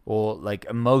 Or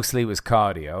like mostly it was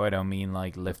cardio. I don't mean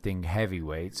like lifting heavy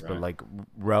weights, but like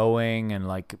rowing and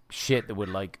like shit that would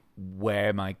like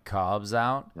wear my carbs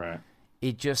out. Right.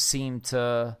 It just seemed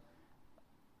to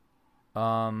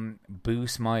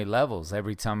boost my levels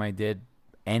every time I did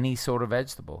any sort of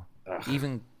vegetable,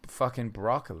 even fucking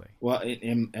broccoli. Well,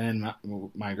 and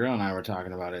my girl and I were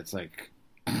talking about it. It's like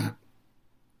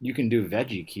you can do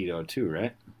veggie keto too,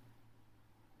 right?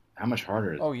 How much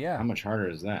harder? Oh yeah. How much harder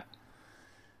is that?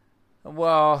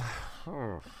 Well,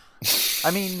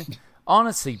 I mean,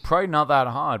 honestly, probably not that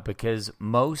hard because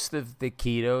most of the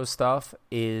keto stuff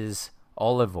is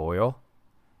olive oil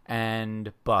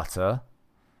and butter.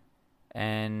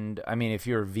 And, I mean, if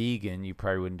you're a vegan, you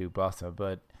probably wouldn't do butter.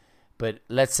 But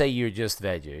let's say you're just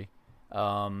veggie.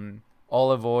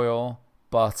 Olive oil,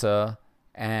 butter,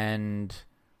 and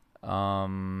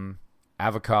avocados.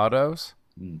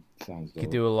 Sounds you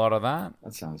could do a lot of that.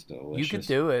 That sounds delicious. You could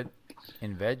do it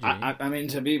in veggie. I mean,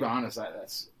 to be honest,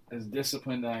 that's as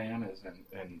disciplined I am as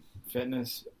in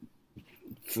fitness.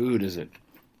 Food is a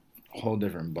whole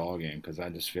different ballgame because I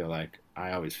always feel like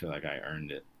I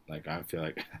earned it. Like I feel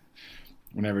like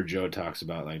whenever Joe talks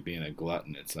about like being a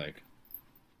glutton, it's like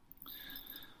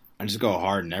I just go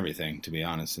hard in everything. To be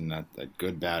honest, and that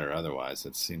good, bad, or otherwise,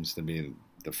 that seems to be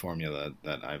the formula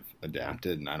that I've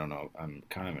adapted. And I don't know, I'm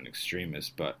kind of an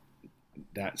extremist, but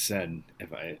that said,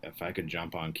 if I could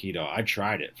jump on keto, I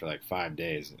tried it for like 5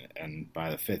 days, and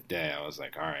by the 5th day, I was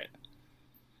like, all right,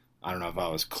 I don't know if I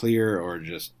was clear or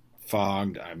just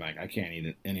fogged. I'm like, I can't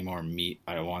eat any more meat.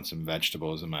 I want some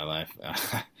vegetables in my life.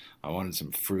 I wanted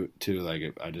some fruit too.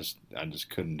 Like I just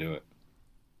couldn't do it.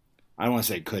 I don't want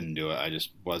to say couldn't do it. I just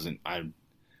wasn't.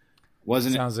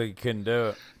 Sounds like you couldn't do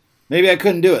it. Maybe I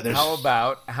couldn't do it. How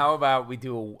about we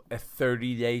do a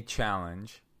 30-day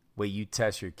challenge where you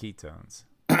test your ketones?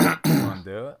 You want to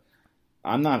do it?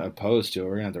 I'm not opposed to it.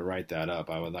 We're gonna have to write that up.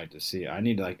 I would like to see it. I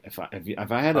need to like if I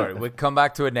had. All right, we'll come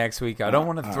back to it next week. I don't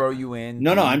want to throw you in.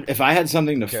 No. If I had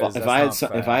something to if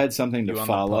I had something to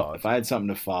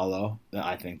follow, then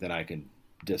I think that I could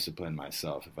discipline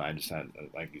myself. If I just had,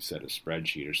 like you said, a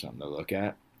spreadsheet or something to look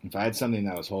at, If I had something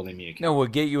that was holding me accountable. No, we'll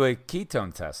get you a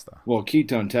ketone tester. Well,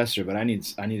 ketone tester, but I need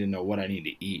to know what I need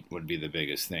to eat would be the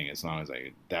biggest thing. As long as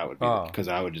that would be because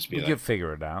I would just be we could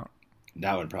figure it out.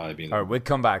 That would probably be. All right, we'll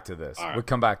come back to this. Right. We'll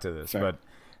come back to this, Fair.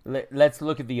 but let's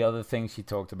look at the other things she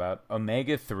talked about.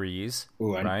 Omega-3s,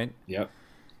 right? Yep.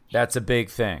 That's a big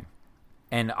thing.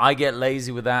 And I get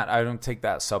lazy with that. I don't take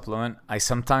that supplement. I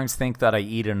sometimes think that I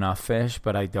eat enough fish,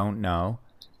 but I don't know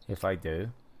if I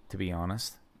do, to be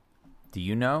honest. Do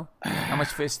you know? How much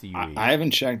fish do you eat? I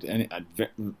haven't checked any.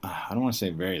 I don't want to say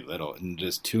very little, and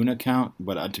just tuna count.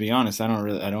 But to be honest, I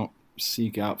don't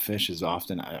seek out fish as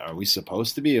often. Are we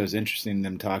supposed to be? It was interesting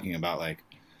them talking about, like,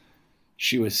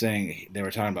 she was saying they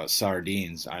were talking about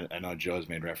sardines. I know Joe's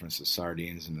made reference to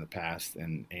sardines in the past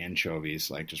and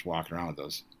anchovies, like just walking around with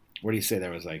those. What do you say? There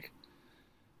was like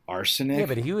arsenic. Yeah,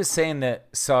 but he was saying that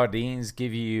sardines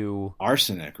give you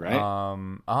arsenic, right?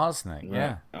 Arsenic. Right.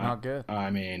 Yeah, not good. I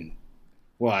mean,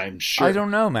 well, I'm sure. I don't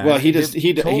know, man. Well,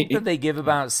 the talk that they give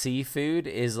about seafood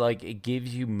is like it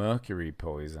gives you mercury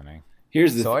poisoning.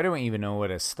 So I don't even know where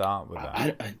to start with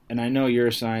that. And I know you're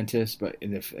a scientist, but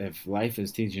if life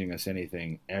is teaching us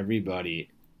anything, everybody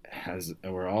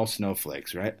we're all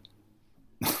snowflakes, right?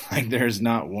 Like there's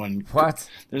not one. What?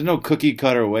 There's no cookie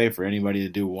cutter way for anybody to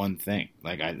do one thing.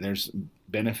 Like there's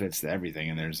benefits to everything,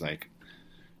 and there's like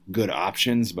good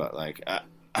options, but like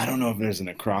I don't know if there's an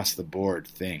across the board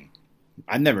thing.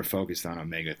 I never focused on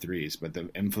omega-3s, but the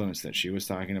influence that she was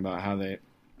talking about, how they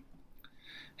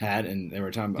had, and they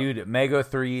were talking about. Dude,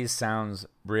 omega-3s sounds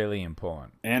really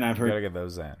important. And I've heard. You gotta get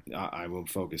those in. I will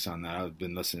focus on that. I've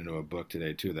been listening to a book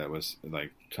today too that was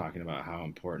like talking about how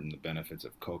important the benefits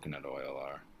of coconut oil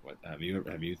are. What have you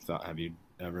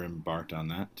ever embarked on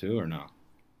that too, or no?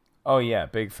 Oh yeah,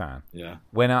 big fan. Yeah.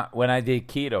 When I did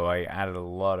keto, I added a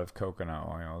lot of coconut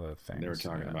oil to things. They were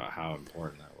talking about how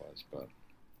important that was, but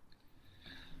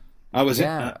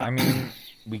I mean,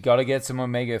 we got to get some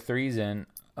omega-3s in.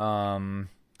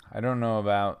 I don't know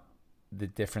about the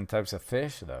different types of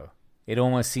fish though. It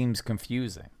almost seems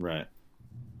confusing. Right.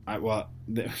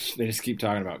 They just keep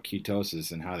talking about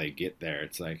ketosis and how they get there.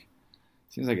 It's like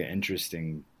seems like an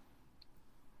interesting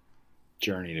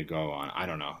journey to go on. I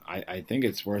don't know. I think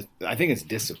it's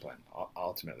discipline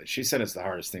ultimately. She said it's the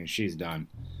hardest thing she's done.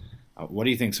 What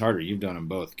do you think's harder? You've done them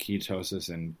both, ketosis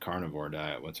and carnivore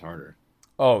diet. What's harder?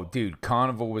 Oh, dude,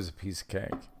 carnivore was a piece of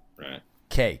cake. Right.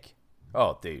 Cake.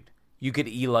 Oh, dude. You could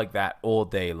eat like that all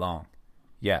day long.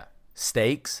 Yeah.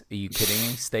 Steaks? Are you kidding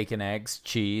me? Steak and eggs,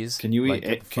 cheese. Can you eat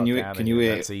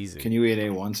That's easy. Can you eat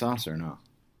A1 sauce or no?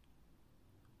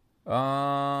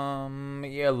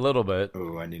 Yeah, a little bit.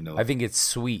 Oh, I think it's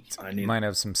sweet. Might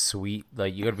have some sweet.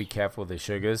 Like you got to be careful with the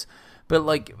sugars, but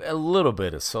like a little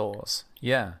bit of sauce.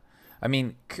 Yeah. I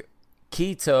mean,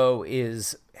 keto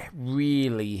is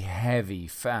really heavy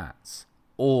fats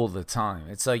all the time.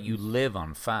 It's like you live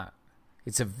on fat.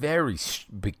 It's a very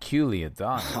peculiar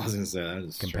diet. I was going to say that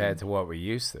is compared to what we're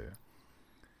used to.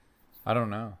 I don't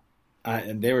know.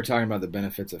 And they were talking about the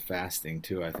benefits of fasting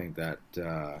too. I think that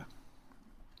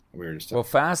we were just talking. Well,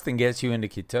 fasting gets you into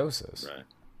ketosis, right?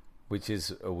 Which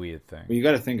is a weird thing. Well, you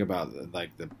got to think about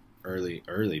like the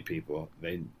early people.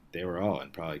 They were all in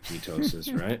probably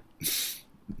ketosis, right?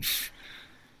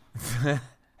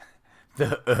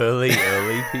 The early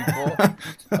people?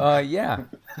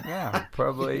 Yeah,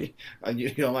 probably. You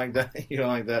don't like that? You don't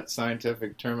like that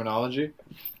scientific terminology?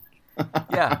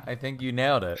 Yeah, I think you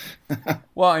nailed it.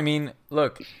 Well, I mean,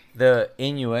 look, the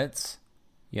Inuits,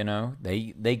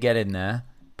 they get in there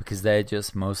because they're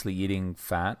just mostly eating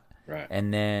fat. Right.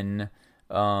 And then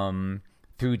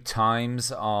through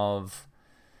times of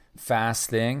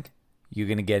fasting, you're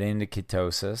going to get into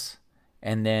ketosis.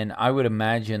 And then I would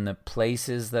imagine that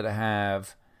places that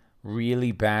have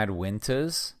really bad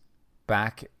winters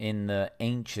back in the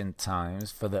ancient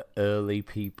times for the early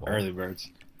people. Early birds.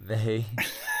 They're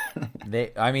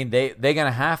going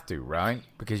to have to, right?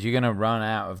 Because you're going to run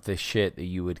out of the shit that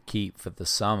you would keep for the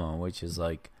summer, which is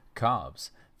like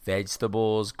carbs,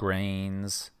 vegetables,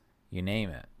 grains, you name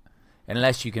it.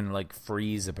 Unless you can like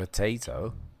freeze a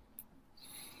potato.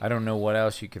 I don't know what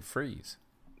else you could freeze.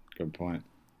 Good point.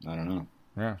 I don't know.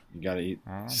 Yeah, you got to eat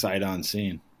sight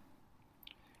unseen.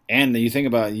 And you think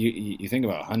about you think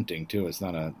about hunting too. It's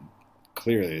not a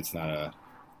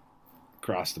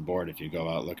across the board. If you go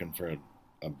out looking for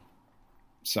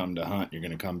something to hunt, you're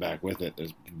going to come back with it.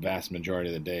 There's the vast majority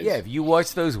of the days. Yeah, if you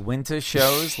watch those winter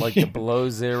shows like the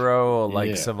Below Zero or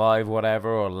like Survive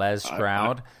Whatever or Les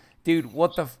Stroud, dude,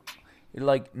 what the.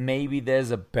 Like maybe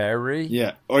there's a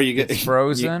berry, or you get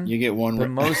frozen. You get one, but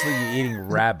mostly you're eating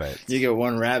rabbits. You get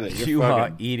one rabbit. You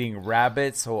are eating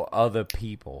rabbits or other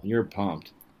people. You're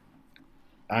pumped.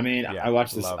 I mean, Yeah, I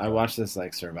watched this. love I that. watched this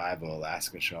like Survival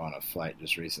Alaska show on a flight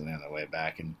just recently on the way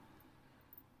back, and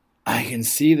I can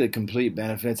see the complete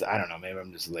benefits. I don't know. Maybe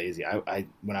I'm just lazy. I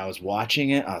when I was watching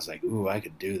it, I was like, "Ooh, I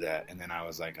could do that." And then I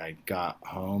was like, I got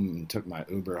home and took my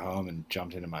Uber home and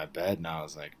jumped into my bed, and I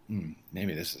was like,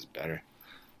 maybe this is better.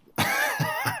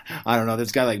 I don't know.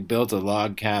 This guy like built a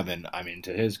log cabin. I mean,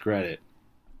 to his credit,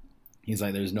 he's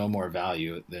like, there's no more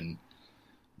value than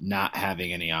not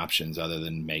having any options other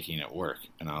than making it work.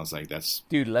 And I was like, that's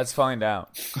Dude, let's find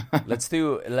out. let's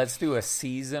do a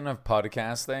season of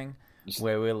podcasting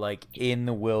where we're like in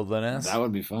the wilderness. that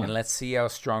would be fun. And let's see how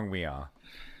strong we are.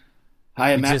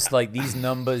 I It's imagine. just like these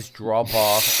numbers drop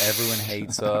off. Everyone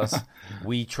hates us.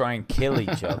 We try and kill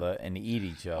each other and eat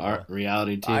each other. Our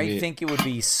reality TV. I think it would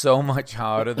be so much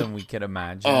harder than we could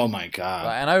imagine. Oh my god.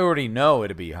 And I already know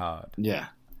it'd be hard. Yeah.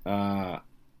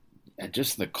 And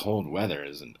just the cold weather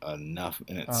isn't enough,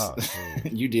 and it's Oh,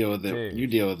 dude. you deal with it. Dude. You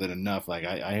deal with it enough. Like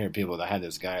I hear people. I had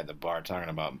this guy at the bar talking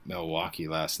about Milwaukee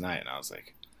last night, and I was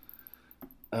like,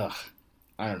 ugh.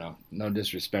 I don't know. No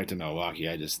disrespect to Milwaukee.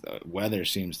 I just weather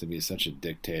seems to be such a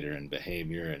dictator in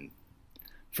behavior, and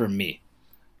for me,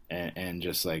 and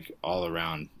just like all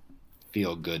around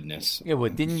feel goodness. Yeah, well,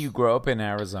 didn't you grow up in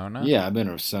Arizona? Yeah, I've been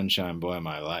a sunshine boy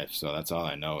my life, so that's all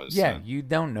I know is. Yeah, you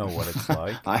don't know what it's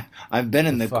like. I've been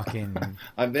in the fucking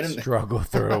I've been in the, struggle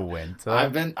through a winter.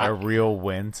 a real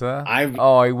winter. I've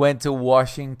I went to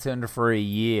Washington for a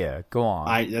year. Go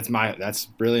on. that's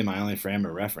really my only frame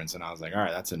of reference, and I was like, all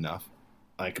right, that's enough.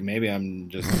 Like maybe I'm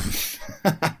just.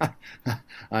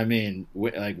 I mean,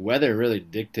 like weather really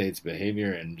dictates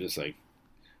behavior and just like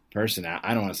personality.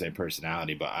 I don't want to say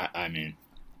personality, but I mean,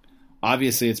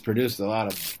 obviously it's produced a lot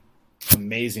of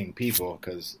amazing people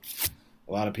because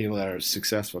a lot of people that are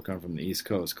successful come from the East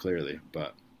Coast, clearly.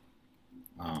 But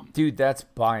Dude, that's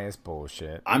bias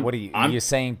bullshit. What are you? You're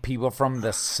saying people from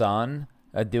the sun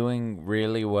are doing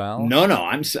really well? no,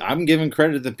 I'm giving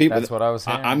credit to the people. That's what I was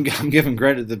saying. I'm giving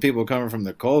credit to the people coming from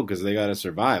the cold because they got to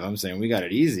survive. I'm saying we got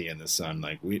it easy in the sun.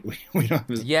 Like we don't. Have,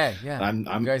 Yeah. I'm,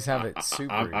 You guys have it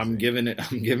super I'm easy. giving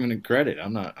it credit.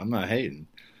 I'm not hating.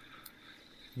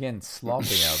 You're getting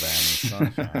sloppy out there in the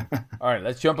sunshine. All right,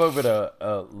 let's jump over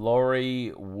to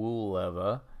Lori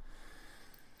Woollever.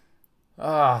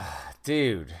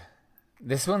 Dude,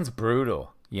 this one's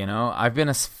brutal. You know, I've been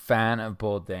a fan of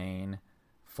Bourdain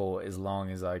for as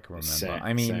long as I can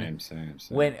remember. Same.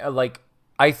 When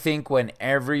I think when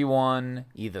everyone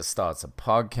either starts a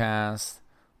podcast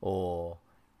or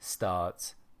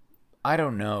starts, I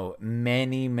don't know,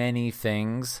 many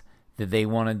things that they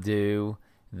want to do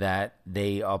that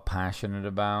they are passionate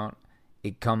about,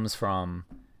 it comes from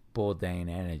Bourdain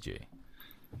energy.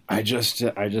 I just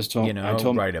told You know, I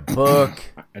told write a book.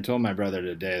 I told my brother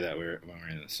today that when we were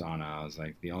in the sauna, I was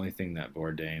like, the only thing that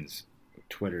Bourdain's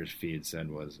Twitter feed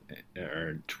said was,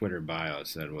 or Twitter bio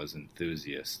said was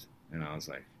enthusiast, and I was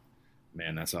like,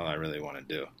 man, that's all I really want to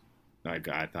do. Like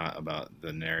I thought about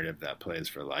the narrative that plays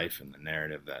for life and the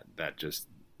narrative that just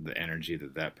the energy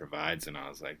that provides, and I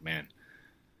was like, man,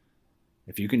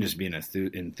 if you can just be an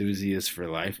enthusiast for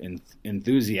life,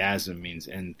 enthusiasm means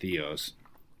entheos,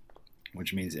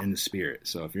 which means in the spirit.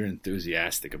 So if you're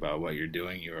enthusiastic about what you're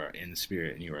doing, you are in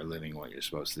spirit and you are living what you're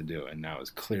supposed to do. And that was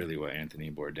clearly what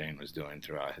Anthony Bourdain was doing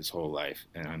throughout his whole life.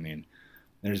 And I mean,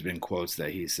 there's been quotes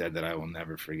that he said that I will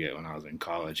never forget. When I was in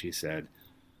college, he said,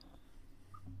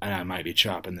 and I might be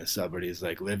chopping this up, but he's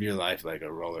like, live your life like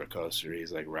a roller coaster.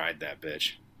 He's like, ride that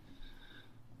bitch.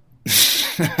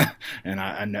 And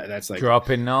I that's like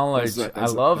dropping knowledge. I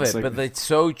love it, like, but it's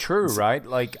so true, right?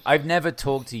 Like I've never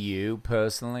talked to you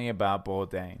personally about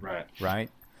Bourdain, right?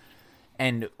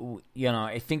 And you know,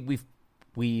 I think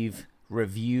we've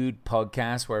reviewed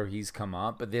podcasts where he's come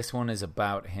up, but this one is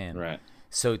about him, right?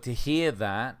 So to hear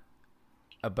that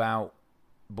about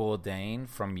Bourdain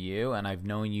from you, and I've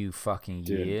known you fucking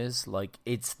years, like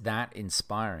it's that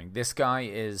inspiring. This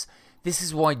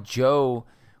is why Joe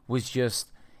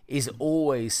is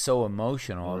always so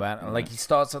emotional about it. Like he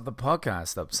starts up the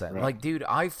podcast upset. Right. Like, dude,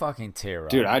 I fucking tear up.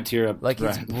 Dude, I tear up. Like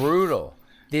it's brutal.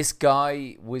 This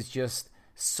guy was just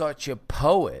such a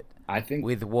poet. I think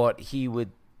with what he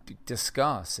would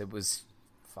discuss, it was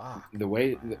fuck. The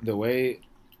way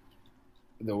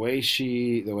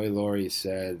Lori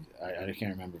said, I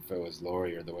can't remember if it was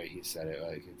Lori or the way he said it.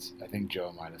 Like I think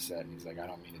Joe might have said, he's like, I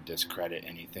don't mean to discredit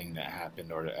anything that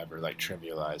happened or to ever like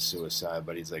trivialize suicide,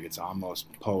 but he's like, it's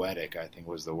almost poetic, I think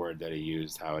was the word that he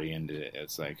used, how he ended it.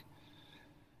 It's like,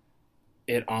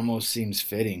 it almost seems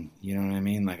fitting, you know what I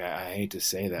mean? Like I hate to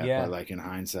say that, but like in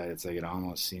hindsight, it's like it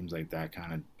almost seems like that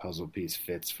kind of puzzle piece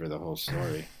fits for the whole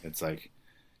story. It's like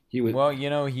He was Well,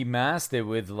 he masked it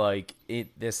with like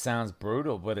it. This sounds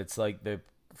brutal, but it's like the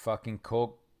fucking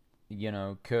Kurt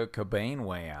Cobain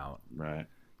way out. right.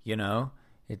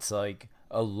 It's like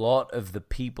a lot of the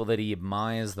people that he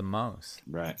admires the most.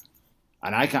 Right.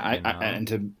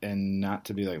 And and not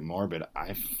to be like morbid,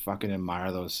 I fucking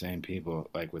admire those same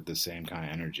people like with the same kind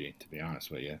of energy. To be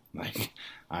honest with you, like,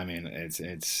 I mean, it's.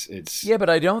 Yeah, but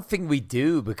I don't think we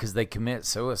do because they commit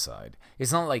suicide.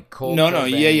 It's not like Kurt No,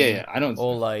 Cobain, yeah. I don't.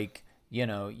 Or like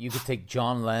you could take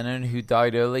John Lennon, who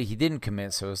died early. He didn't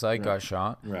commit suicide, got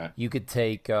shot. Right. You could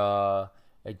take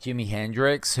Jimi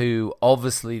Hendrix, who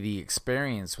obviously the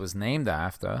Experience was named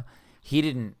after. He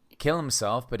didn't kill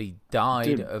himself, but he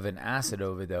died of an acid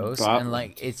overdose. And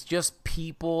like, it's just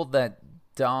people that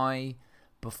die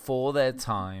before their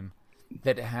time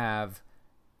that have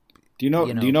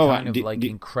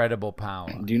incredible power.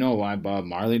 Do you know why Bob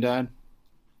Marley died?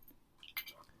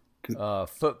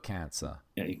 Foot cancer.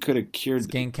 Yeah, he could have cured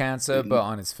skin cancer, but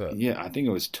on his foot. Yeah, I think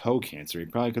it was toe cancer. He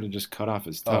probably could have just cut off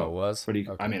his toe. Oh, it was? But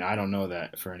Okay. I mean, I don't know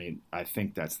that for any. I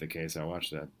think that's the case. I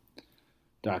watched that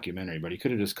documentary, but he could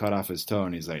have just cut off his toe,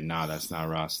 and he's like, "Nah, that's not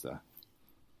Rasta."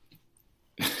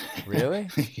 Really?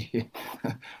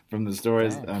 From the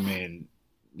stories, Dang. I mean,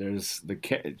 there's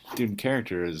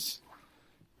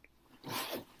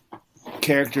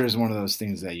character is one of those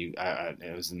things that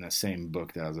it was in the same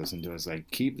book that I was listening to. It's like,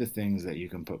 keep the things that you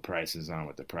can put prices on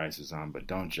with the prices on, but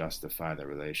don't justify the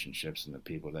relationships and the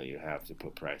people that you have to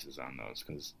put prices on those,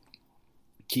 because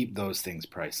keep those things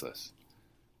priceless.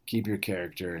 Keep your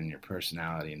character and your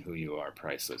personality and who you are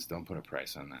priceless. Don't put a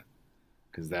price on that,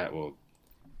 because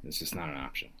it's just not an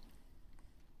option.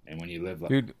 And when you live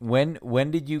like... Dude, when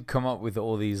did you come up with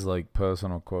all these like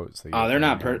personal quotes? They're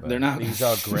not. They're not. These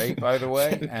are great, by the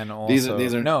way. And also,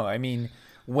 these are. No, I mean,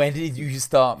 when did you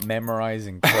start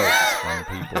memorizing quotes from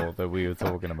people that we were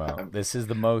talking about? This is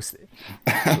the most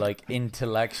like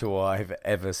intellectual I've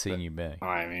ever seen you be.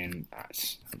 I mean,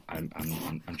 I'm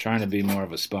trying to be more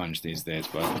of a sponge these days,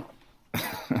 but.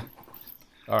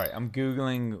 All right, I'm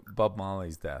googling Bob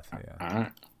Marley's death here. All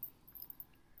right.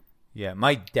 Yeah,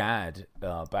 my dad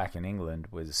back in England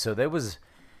there was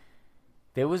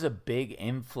a big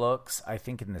influx, I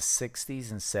think, in the 60s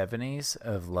and 70s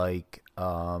of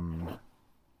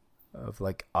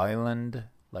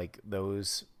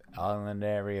those island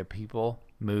area people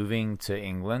moving to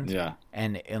England. Yeah.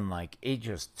 And like it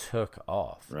just took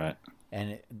off. Right.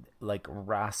 And like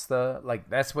Rasta, like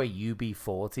that's where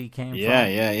UB40 came from. Yeah.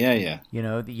 Yeah,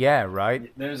 right.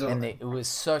 It was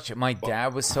such. My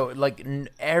dad was so like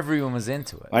everyone was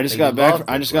into it. I just got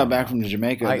back from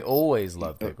Jamaica. I always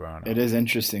loved it growing up. It is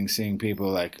interesting seeing people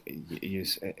like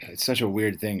it's such a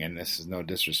weird thing, and this is no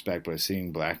disrespect, but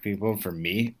seeing black people, for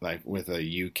me, like with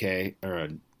a UK or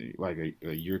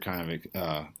your kind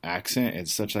of accent,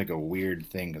 it's such like a weird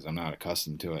thing because I'm not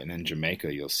accustomed to it. And in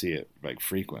Jamaica, you'll see it like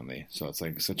frequently, so it's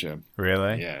like such a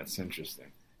really. Yeah, it's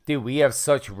interesting. Dude, we have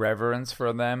such reverence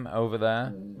for them over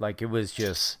there. Like, it was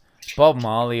just Bob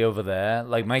Marley over there.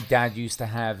 Like, my dad used to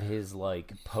have his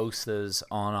like posters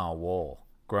on our wall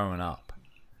growing up.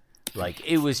 Like,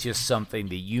 it was just something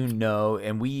that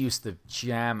and we used to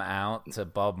jam out to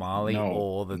Bob Marley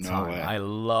all the time. Way. I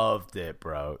loved it,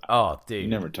 bro. Oh, dude. You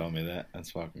never told me that.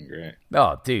 That's fucking great.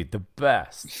 Oh, dude, the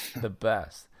best. The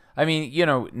best. I mean,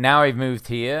 now I've moved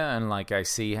here and, like, I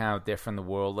see how different the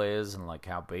world is and, like,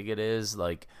 how big it is.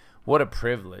 Like, what a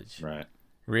privilege. Right.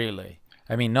 Really.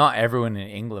 I mean, not everyone in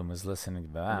England was listening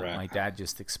to that. Right. My dad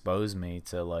just exposed me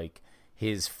to, like,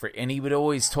 and he would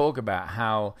always talk about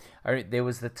how there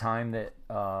was the time that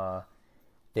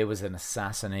there was an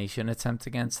assassination attempt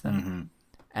against them, mm-hmm.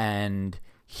 and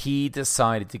he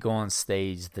decided to go on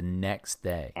stage the next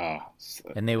day,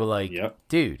 and they were like,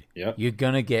 "Dude, you're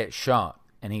gonna get shot,"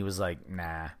 and he was like,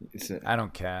 "Nah, I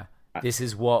don't care. This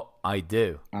is what I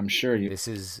do. I'm sure you. This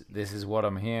is what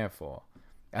I'm here for."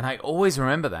 And I always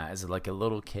remember that as like a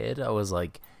little kid. I was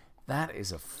like, "That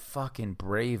is a fucking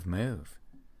brave move."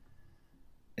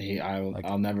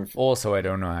 I'll never. Also, I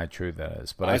don't know how true that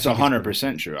is, but it's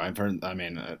 100% true. I've heard. I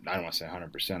mean, I don't want to say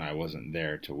 100%. I wasn't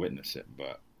there to witness it,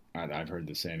 but I've heard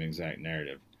the same exact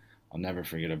narrative. I'll never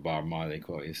forget a Bob Marley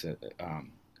quote. He said,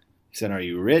 "Are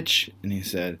you rich?" And he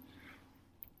said,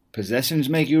 "Possessions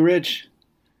make you rich."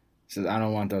 He says, "I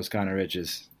don't want those kind of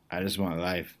riches. I just want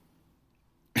life."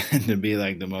 And to be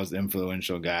like the most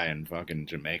influential guy in fucking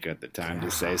Jamaica at the time to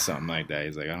say something like that,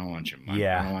 he's like, "I don't want your money.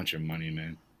 I don't want your money,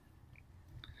 man."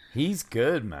 He's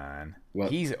good, man. Well,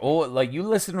 he's like, you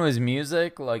listen to his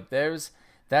music, like that's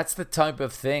the type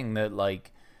of thing that,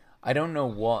 like, I don't know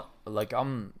what, like,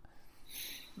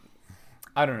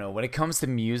 I don't know. When it comes to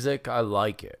music, I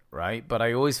like it, right? But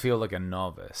I always feel like a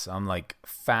novice. I'm like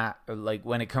like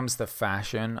when it comes to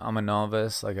fashion, I'm a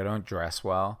novice. Like I don't dress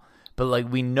well. But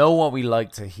like we know what we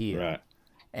like to hear. Right.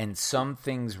 And some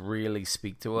things really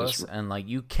speak to us. And like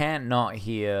you can't not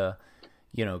hear,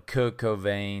 Kurt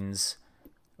Cobain's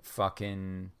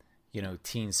fucking,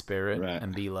 Teen Spirit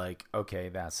and be like, okay,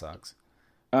 that sucks.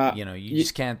 You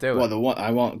just can't do it. Well, the one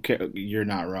I won't. You're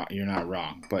not wrong. You're not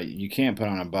wrong. But you can't put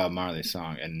on a Bob Marley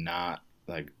song and not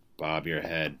like bob your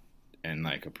head and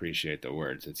like appreciate the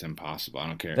words. It's impossible. I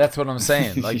don't care. That's what I'm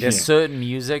saying. Like there's certain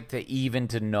music that even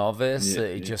to novice,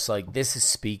 just like this is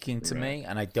speaking to me,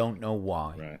 and I don't know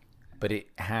why. Right. But it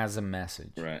has a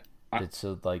message. Right. It's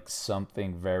like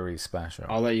something very special.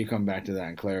 I'll let you come back to that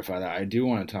and clarify that. I do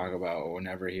want to talk about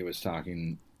whenever he was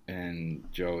talking. And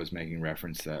Joe was making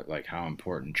reference to like how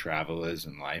important travel is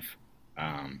in life.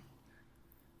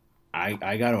 I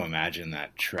got to imagine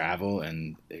that travel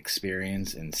and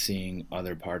experience and seeing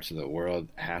other parts of the world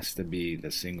has to be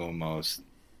the single most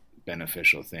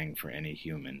beneficial thing for any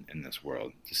human in this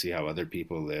world. To see how other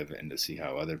people live and to see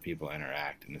how other people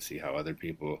interact and to see how other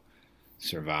people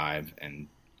survive. And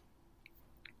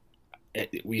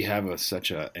we have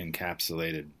such a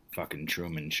encapsulated fucking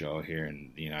Truman Show here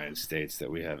in the United States that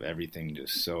we have everything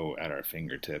just so at our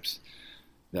fingertips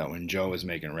that when Joe was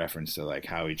making reference to like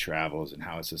how he travels and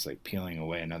how it's just like peeling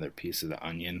away another piece of the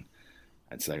onion,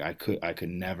 it's like I could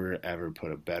never ever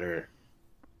put a better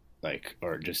like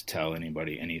or just tell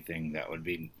anybody anything that would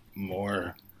be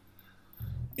more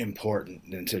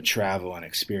important than to travel and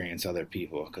experience other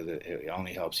people because it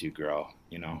only helps you grow,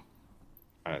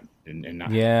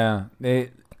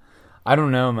 I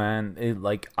don't know, man.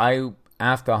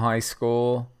 After high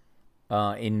school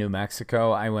in New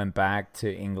Mexico, I went back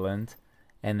to England,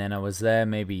 and then I was there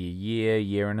maybe a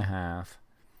year and a half,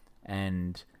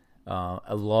 and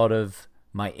a lot of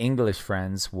my English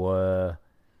friends were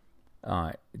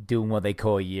doing what they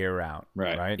call a year out.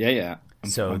 Right? Yeah.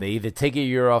 So they either take a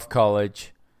year off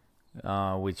college,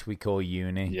 which we call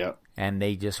uni, yep. and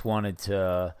they just wanted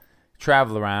to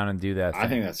travel around and do that thing. I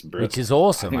think that's brilliant. Which is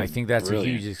awesome. I think that's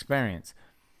brilliant. a huge experience.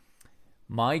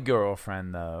 My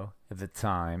girlfriend, though, at the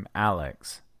time,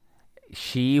 Alex,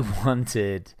 she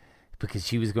wanted, because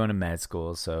she was going to med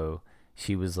school, so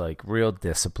she was like real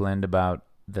disciplined about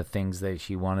the things that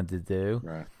she wanted to do.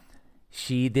 Right.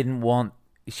 She didn't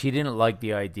like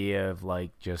the idea of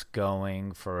like just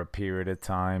going for a period of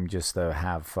time just to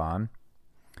have fun,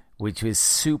 which was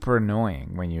super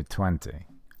annoying when you're 20.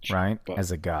 Right?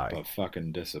 As a guy. But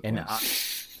fucking discipline. And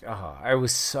I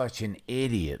was such an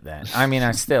idiot then. I mean,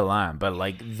 I still am, but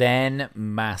like then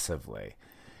massively.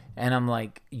 And I'm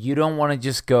like, you don't want to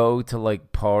just go to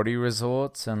like party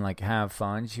resorts and like have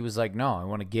fun? She was like, no, I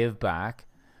want to give back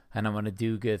and I want to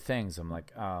do good things. I'm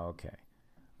like, oh, okay.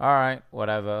 All right,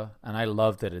 whatever. And I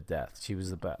loved her to death. She was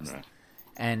the best. Right.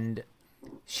 And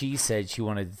she said she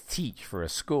wanted to teach for a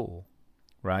school,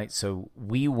 right? So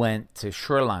we went to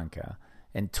Sri Lanka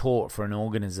and taught for an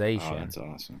organization. Oh, that's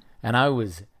awesome. And I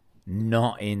was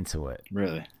not into it.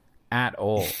 Really? At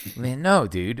all. I mean, no,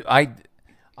 dude. I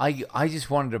just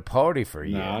wanted to party for a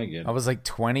year. No, I get it. I was like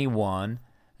 21,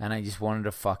 and I just wanted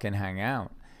to fucking hang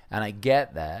out. And I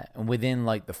get that. And within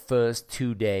like the first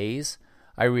 2 days,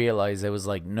 I realized there was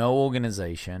like no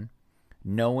organization.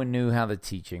 No one knew how the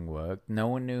teaching worked. No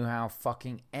one knew how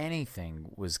fucking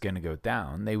anything was going to go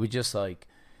down. They were just like,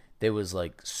 there was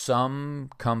like some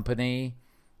company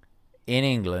in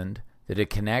England that had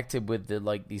connected with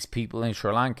these people in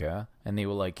Sri Lanka, and they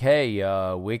were like, hey,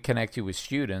 we're connected with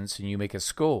students, and you make a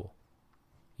school.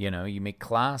 You make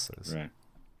classes. Right.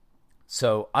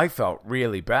 So I felt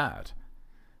really bad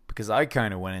because I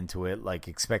kind of went into it like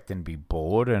expecting to be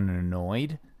bored and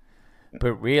annoyed.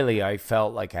 But really, I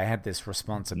felt like I had this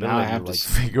responsibility to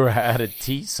figure out how to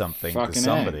teach something to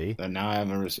somebody. And now I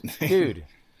have a dude.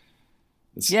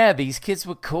 Yeah, these kids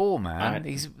were cool, man.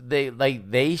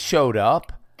 They showed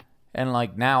up, and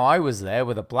like now I was there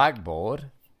with a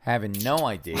blackboard, having no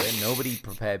idea. Nobody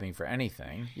prepared me for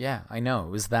anything. Yeah, I know.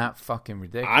 It was that fucking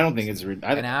ridiculous. I don't think it's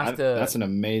that's an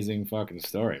amazing fucking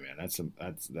story, man.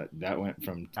 That went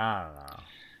from. I don't know.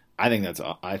 I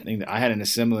think that I had a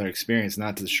similar experience,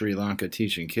 not to Sri Lanka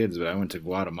teaching kids, but I went to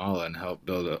Guatemala and helped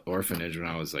build an orphanage when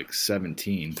I was like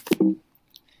 17,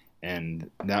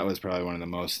 and that was probably one of the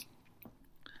most.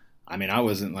 I mean, I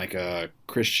wasn't like a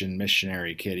Christian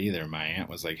missionary kid either. My aunt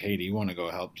was like, hey, do you want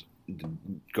to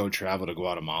go travel to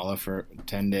Guatemala for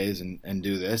 10 days and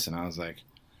do this? And I was like,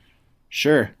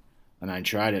 sure. And I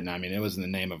tried it. And I mean, it was in the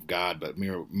name of God, but we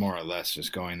were more or less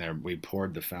just going there. We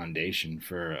poured the foundation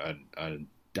for a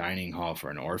dining hall for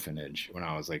an orphanage when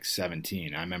I was like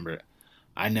 17. I remember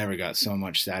I never got so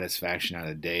much satisfaction out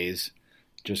of days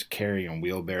just carrying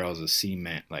wheelbarrows of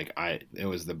cement. Like it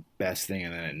was the best thing.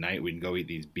 And then at night we'd go eat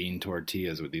these bean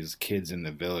tortillas with these kids in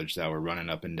the village that were running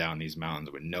up and down these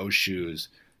mountains with no shoes,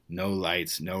 no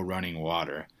lights, no running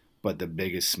water, but the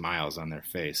biggest smiles on their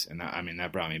face. And I mean,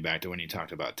 that brought me back to when you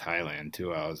talked about Thailand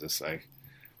too. I was just like,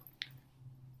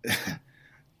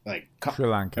 like Sri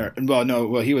Lanka.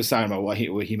 He was talking about what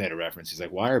he made a reference. He's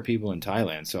like, why are people in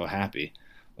Thailand so happy?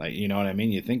 Like, you know what I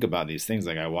mean? You think about these things.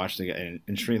 Like I watched in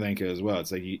Sri Lanka as well.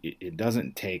 It's like it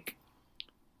doesn't take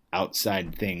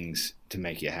outside things to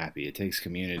make you happy. It takes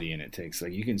community, and it takes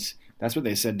like you can. That's what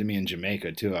they said to me in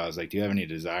Jamaica too. I was like, do you have any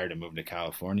desire to move to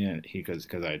California? And because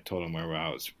I told him where I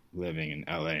was living in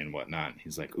LA and whatnot.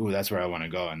 He's like, ooh, that's where I want to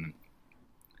go. And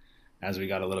as we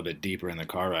got a little bit deeper in the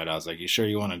car ride, I was like, you sure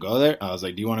you want to go there? I was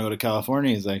like, do you want to go to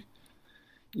California? He's like,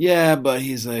 yeah, but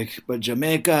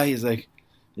Jamaica, he's like,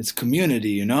 it's community,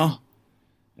 you know?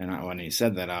 And when he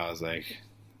said that, I was like,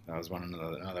 that was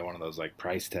another one of those like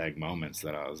price tag moments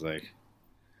that I was like,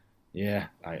 yeah,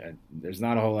 there's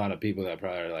not a whole lot of people that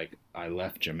probably are like, I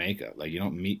left Jamaica. Like you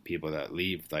don't meet people that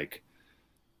leave like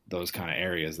those kind of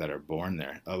areas that are born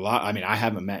there. A lot. I mean, I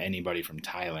haven't met anybody from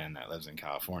Thailand that lives in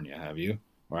California. Have you?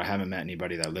 Or I haven't met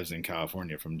anybody that lives in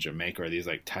California from Jamaica or these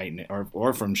like tight-knit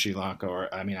or from Sri Lanka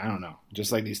or I mean, I don't know.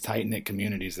 Just like these tight-knit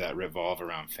communities that revolve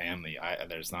around family.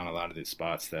 There's not a lot of these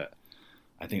spots that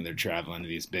I think they're traveling to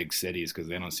these big cities because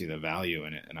they don't see the value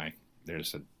in it. And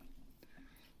there's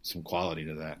some quality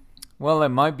to that. Well, it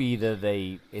might be that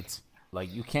it's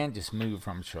like you can't just move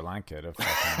from Sri Lanka to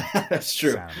fucking That's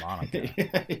true. Santa Monica.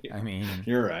 Yeah. I mean,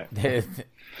 you're right.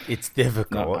 It's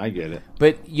difficult. No, I get it.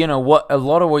 But you know what? A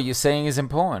lot of what you're saying is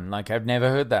important. Like I've never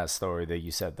heard that story that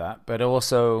you said that, but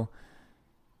also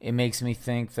it makes me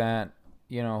think that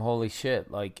holy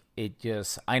shit. Like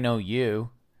I know you,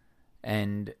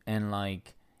 and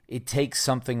like it takes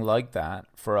something like that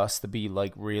for us to be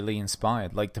like really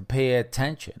inspired, like to pay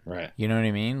attention. Right. You know what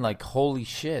I mean? Like holy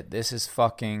shit, this is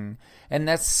fucking, and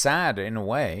that's sad in a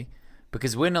way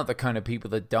because we're not the kind of people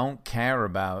that don't care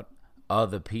about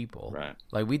other people. Right.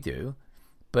 Like we do,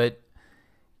 but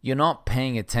you're not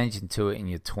paying attention to it in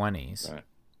your 20s. Right.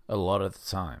 A lot of the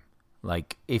time.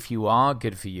 Like if you are,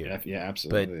 good for you. Yeah,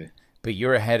 absolutely. But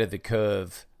you're ahead of the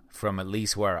curve from at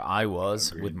least where I was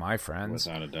Agreed. with my friends.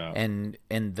 Without a doubt. And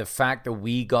the fact that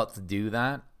we got to do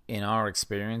that in our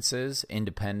experiences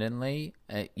independently,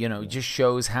 just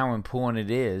shows how important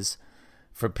it is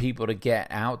for people to get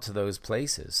out to those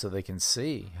places so they can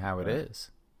see how it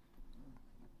is.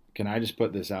 Can I just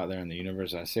put this out there in the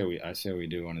universe? I say we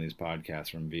do one of these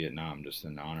podcasts from Vietnam just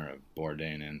in honor of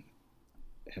Bourdain and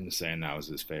him saying that was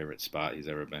his favorite spot he's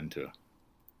ever been to.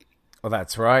 Oh,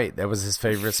 that's right. That was his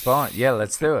favorite spot. Yeah,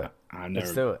 let's do it.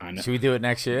 Let's do it. Should we do it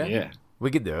next year? Yeah. We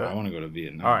could do it. I want to go to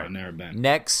Vietnam. All right. I've never been.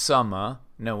 Next summer.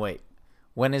 No, wait.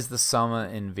 When is the summer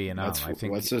in Vietnam? I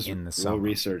think in the summer. We'll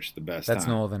research the best That's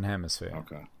time. Northern Hemisphere.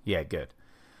 Okay. Yeah, good.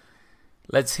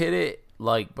 Let's hit it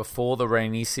like before the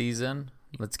rainy season.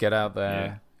 Let's get out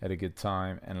there at a good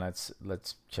time and let's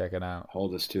check it out.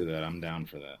 Hold us to that. I'm down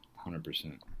for that.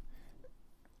 100%.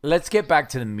 Let's get back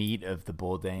to the meat of the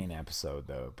Bourdain episode,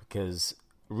 though, because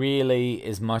really,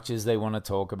 as much as they want to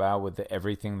talk about with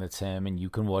everything that's him, and you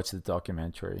can watch the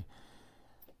documentary,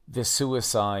 the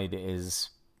suicide is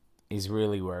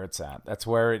really where it's at. That's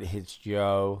where it hits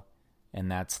Joe,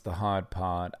 and that's the hard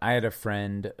part. I had a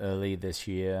friend early this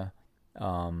year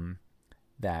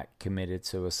that committed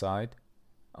suicide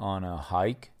on a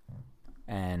hike,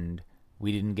 and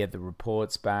we didn't get the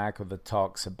reports back or the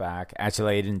talks back.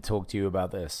 Actually, I didn't talk to you about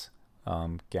this,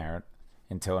 Garrett,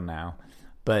 until now.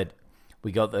 But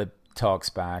we got the talks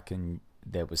back, and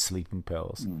there was sleeping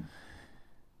pills.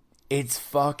 It's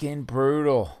fucking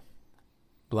brutal.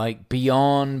 Like,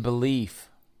 beyond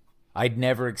belief. I'd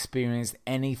never experienced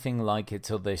anything like it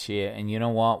till this year. And you know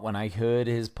what? When I heard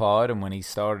his pod and when he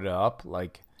started up,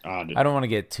 like, I don't want to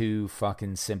get too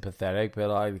fucking sympathetic,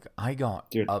 but I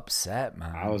got upset,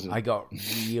 man. I got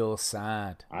real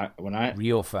sad.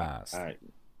 Real fast.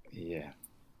 Yeah.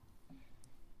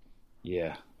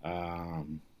 I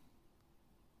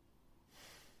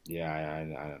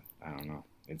don't know.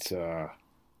 It's a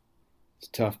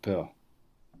tough pill.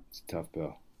 It's a tough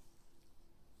pill.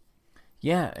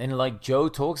 Yeah, and like Joe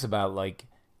talks about, like,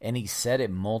 and he said it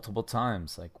multiple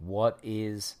times, like, what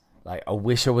is, like, I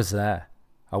wish I was there.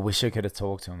 I wish I could have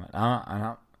talked to him.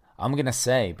 I'm going to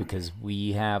say, because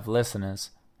we have listeners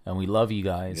and we love you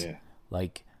guys,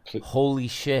 like, holy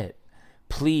shit,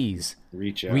 please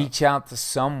reach out to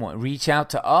someone. Reach out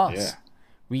to us. Yeah.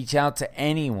 Reach out to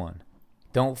anyone.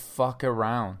 Don't fuck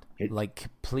around. Like,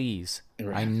 please.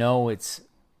 I know it's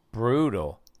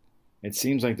brutal. It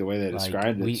seems like the way they Like,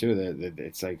 described it too, that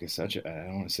it's like such a, I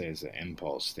don't want to say it's an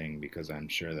impulse thing, because I'm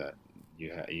sure that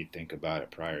you think about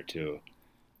it prior to,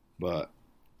 but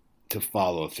to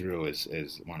follow through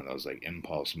is one of those like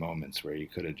impulse moments where you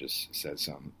could have just said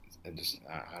something and just,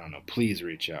 I don't know, please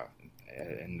reach out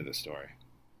into the story.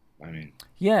 I mean,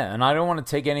 yeah, and I don't want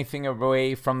to take anything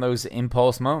away from those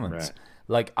impulse moments. Right.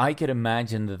 Like, I could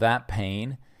imagine that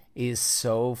pain is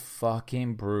so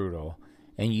fucking brutal,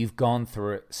 and you've gone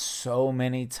through it so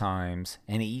many times,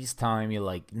 and each time you're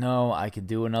like, no, I could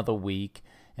do another week,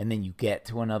 and then you get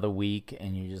to another week,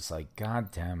 and you're just like, God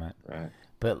damn it. Right.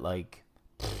 But, like,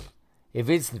 if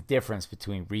it's the difference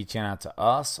between reaching out to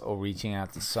us or reaching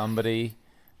out to somebody,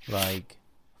 like,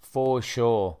 for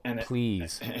sure,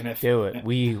 please do it.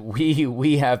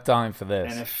 We have time for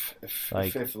this. And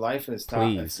if life has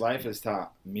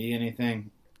taught me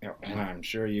anything, and I'm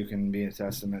sure you can be a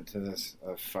testament to this,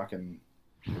 of fucking,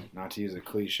 not to use a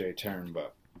cliche term,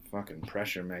 but fucking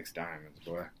pressure makes diamonds,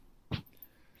 boy.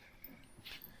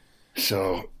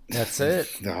 So that's it.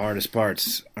 The hardest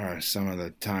parts are some of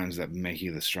the times that make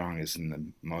you the strongest and the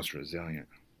most resilient.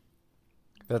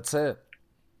 That's it.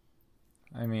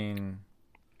 I mean,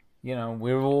 you know,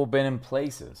 we've all been in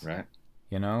places. Right.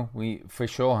 You know, we for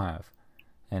sure have.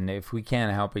 And if we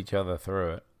can't help each other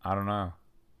through it, I don't know.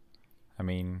 I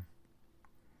mean,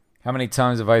 how many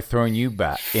times have I thrown you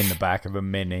back in the back of a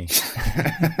Mini?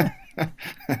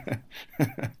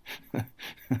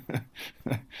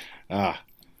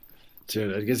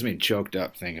 Dude, it gets me choked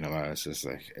up thinking about it. It's just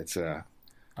like,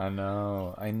 I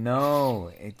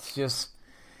know. It's just,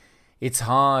 it's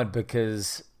hard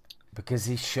because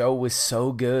his show was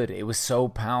so good. It was so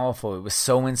powerful. It was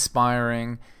so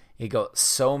inspiring. It got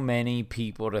so many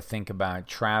people to think about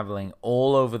traveling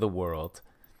all over the world.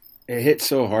 It hit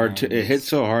so hard. It hit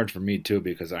so hard for me too,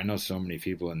 because I know so many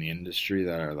people in the industry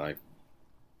that are like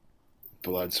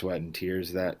blood, sweat, and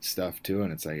tears, that stuff too.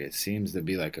 And it's like, it seems to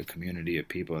be like a community of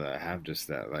people that have just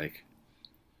that, like,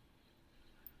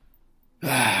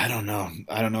 I don't know.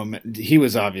 He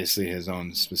was obviously his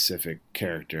own specific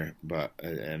character, but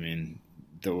I mean,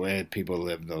 the way people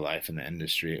live the life in the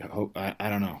industry, I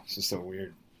don't know. It's just so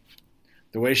weird.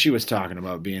 The way she was talking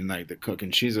about being like the cook,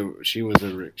 and she's an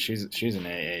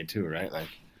AA too, right? Like,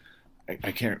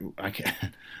 I can't.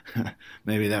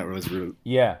 Maybe that was rude.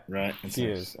 Yeah, right. She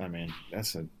is. I mean,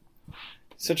 it's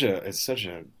such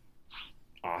a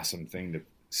awesome thing to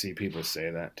see people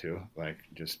say that too. Like,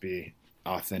 just be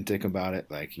authentic about it.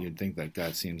 Like, you'd think like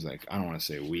that seems like, I don't want to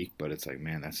say weak, but it's like,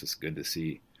 man, that's just good to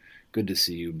see. Good to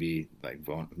see you be like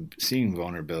seeing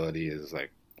vulnerability is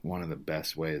like one of the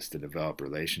best ways to develop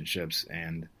relationships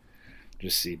and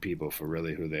just see people for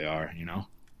really who they are, you know?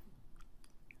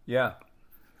 Yeah.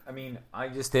 I mean, I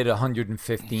just did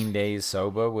 115 days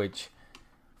sober, which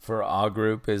for our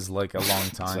group is like a long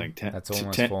time. It's like that's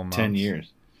almost 4 months. 10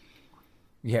 years.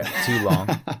 Yeah, too long.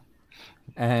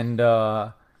 And,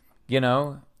 you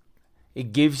know,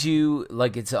 it gives you,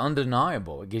 like, it's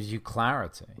undeniable. It gives you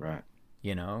clarity. Right.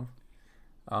 You know?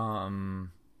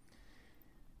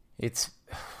 It's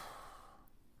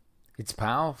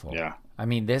powerful. Yeah. I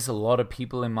mean, there's a lot of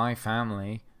people in my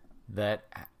family that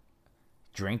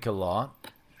drink a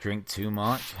lot, drink too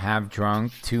much, have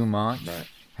drunk too much, right,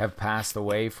 have passed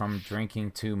away from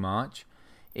drinking too much.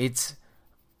 It's,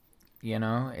 you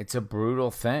know, it's a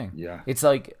brutal thing. Yeah. It's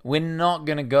like, we're not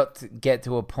going to get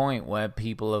to a point where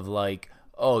people have like,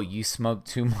 oh, you smoked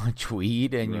too much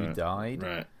weed and you died.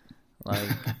 Right. Like,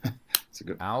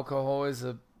 alcohol is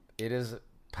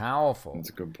powerful. That's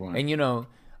a good point. And, you know,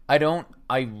 I don't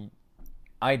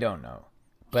know.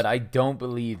 But I don't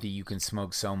believe that you can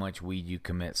smoke so much weed you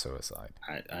commit suicide.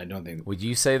 I don't think. Would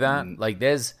you say that? Like,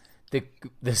 there's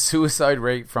the suicide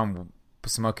rate from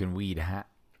smoking weed,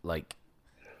 like,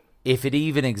 if it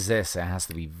even exists, it has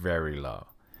to be very low.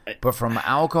 But from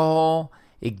alcohol,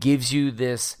 it gives you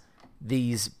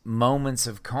these moments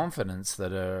of confidence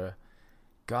that are,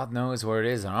 God knows where it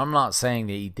is. And I'm not saying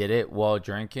that he did it while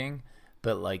drinking,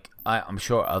 but like, I'm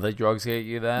sure other drugs get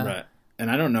you there. Right. And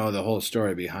I don't know the whole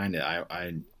story behind it.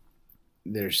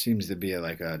 There seems to be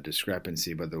a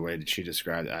discrepancy, but the way that she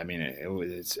described it, I mean,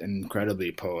 it's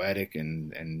incredibly poetic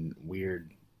and weird.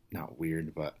 Not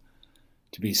weird, but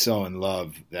to be so in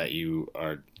love that you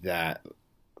are that.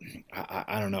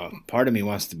 I don't know. Part of me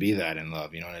wants to be that in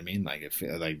love. You know what I mean? Like,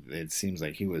 it seems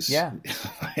like he was. Yeah.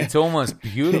 It's almost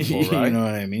beautiful, right? You know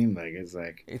what I mean? Like,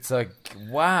 it's like,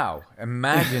 wow.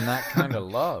 Imagine that kind of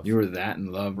love. You were that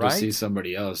in love right? to see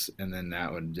somebody else, and then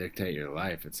that would dictate your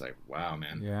life. It's like, wow,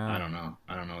 man. Yeah. I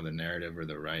don't know the narrative or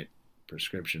the right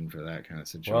prescription for that kind of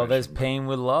situation. Well, there's pain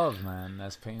with love, man.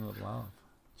 There's pain with love.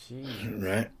 Jeez.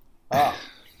 Right. Oh,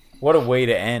 what a way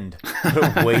to end.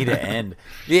 What a way to end.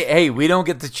 Yeah, hey, we don't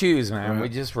get to choose, man. Right. We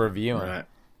just review it. Right.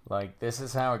 Like, this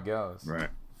is how it goes. Right.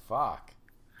 Fuck.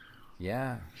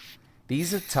 Yeah.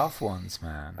 These are tough ones,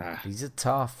 man. These are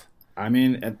tough. I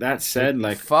mean, that said,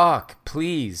 like... Fuck,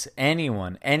 please.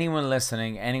 Anyone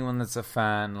listening, anyone that's a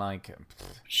fan, like...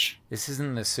 This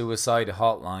isn't the suicide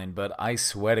hotline, but I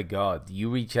swear to God, you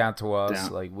reach out to us,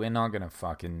 like, we're not going to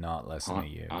fucking not listen to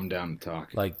you. I'm down to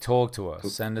talk. Like, talk to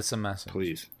us. Send us a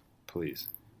message. Please.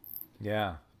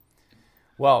 Yeah.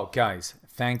 Well, guys,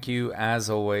 thank you, as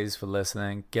always, for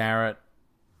listening. Garrett,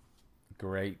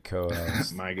 great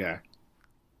co-host. My guy.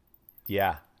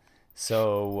 Yeah.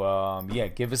 So, yeah,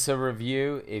 give us a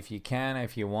review if you can,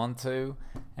 if you want to.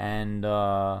 And,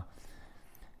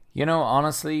 you know,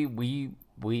 honestly,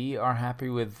 we are happy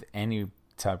with any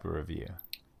type of review.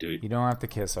 You don't have to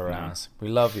kiss our ass. We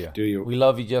love you. We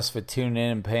love you just for tuning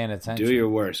in and paying attention. Do your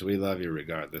worst. We love you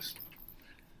regardless.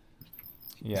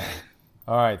 Yeah.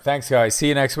 All right. Thanks, guys. See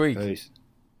you next week. Peace.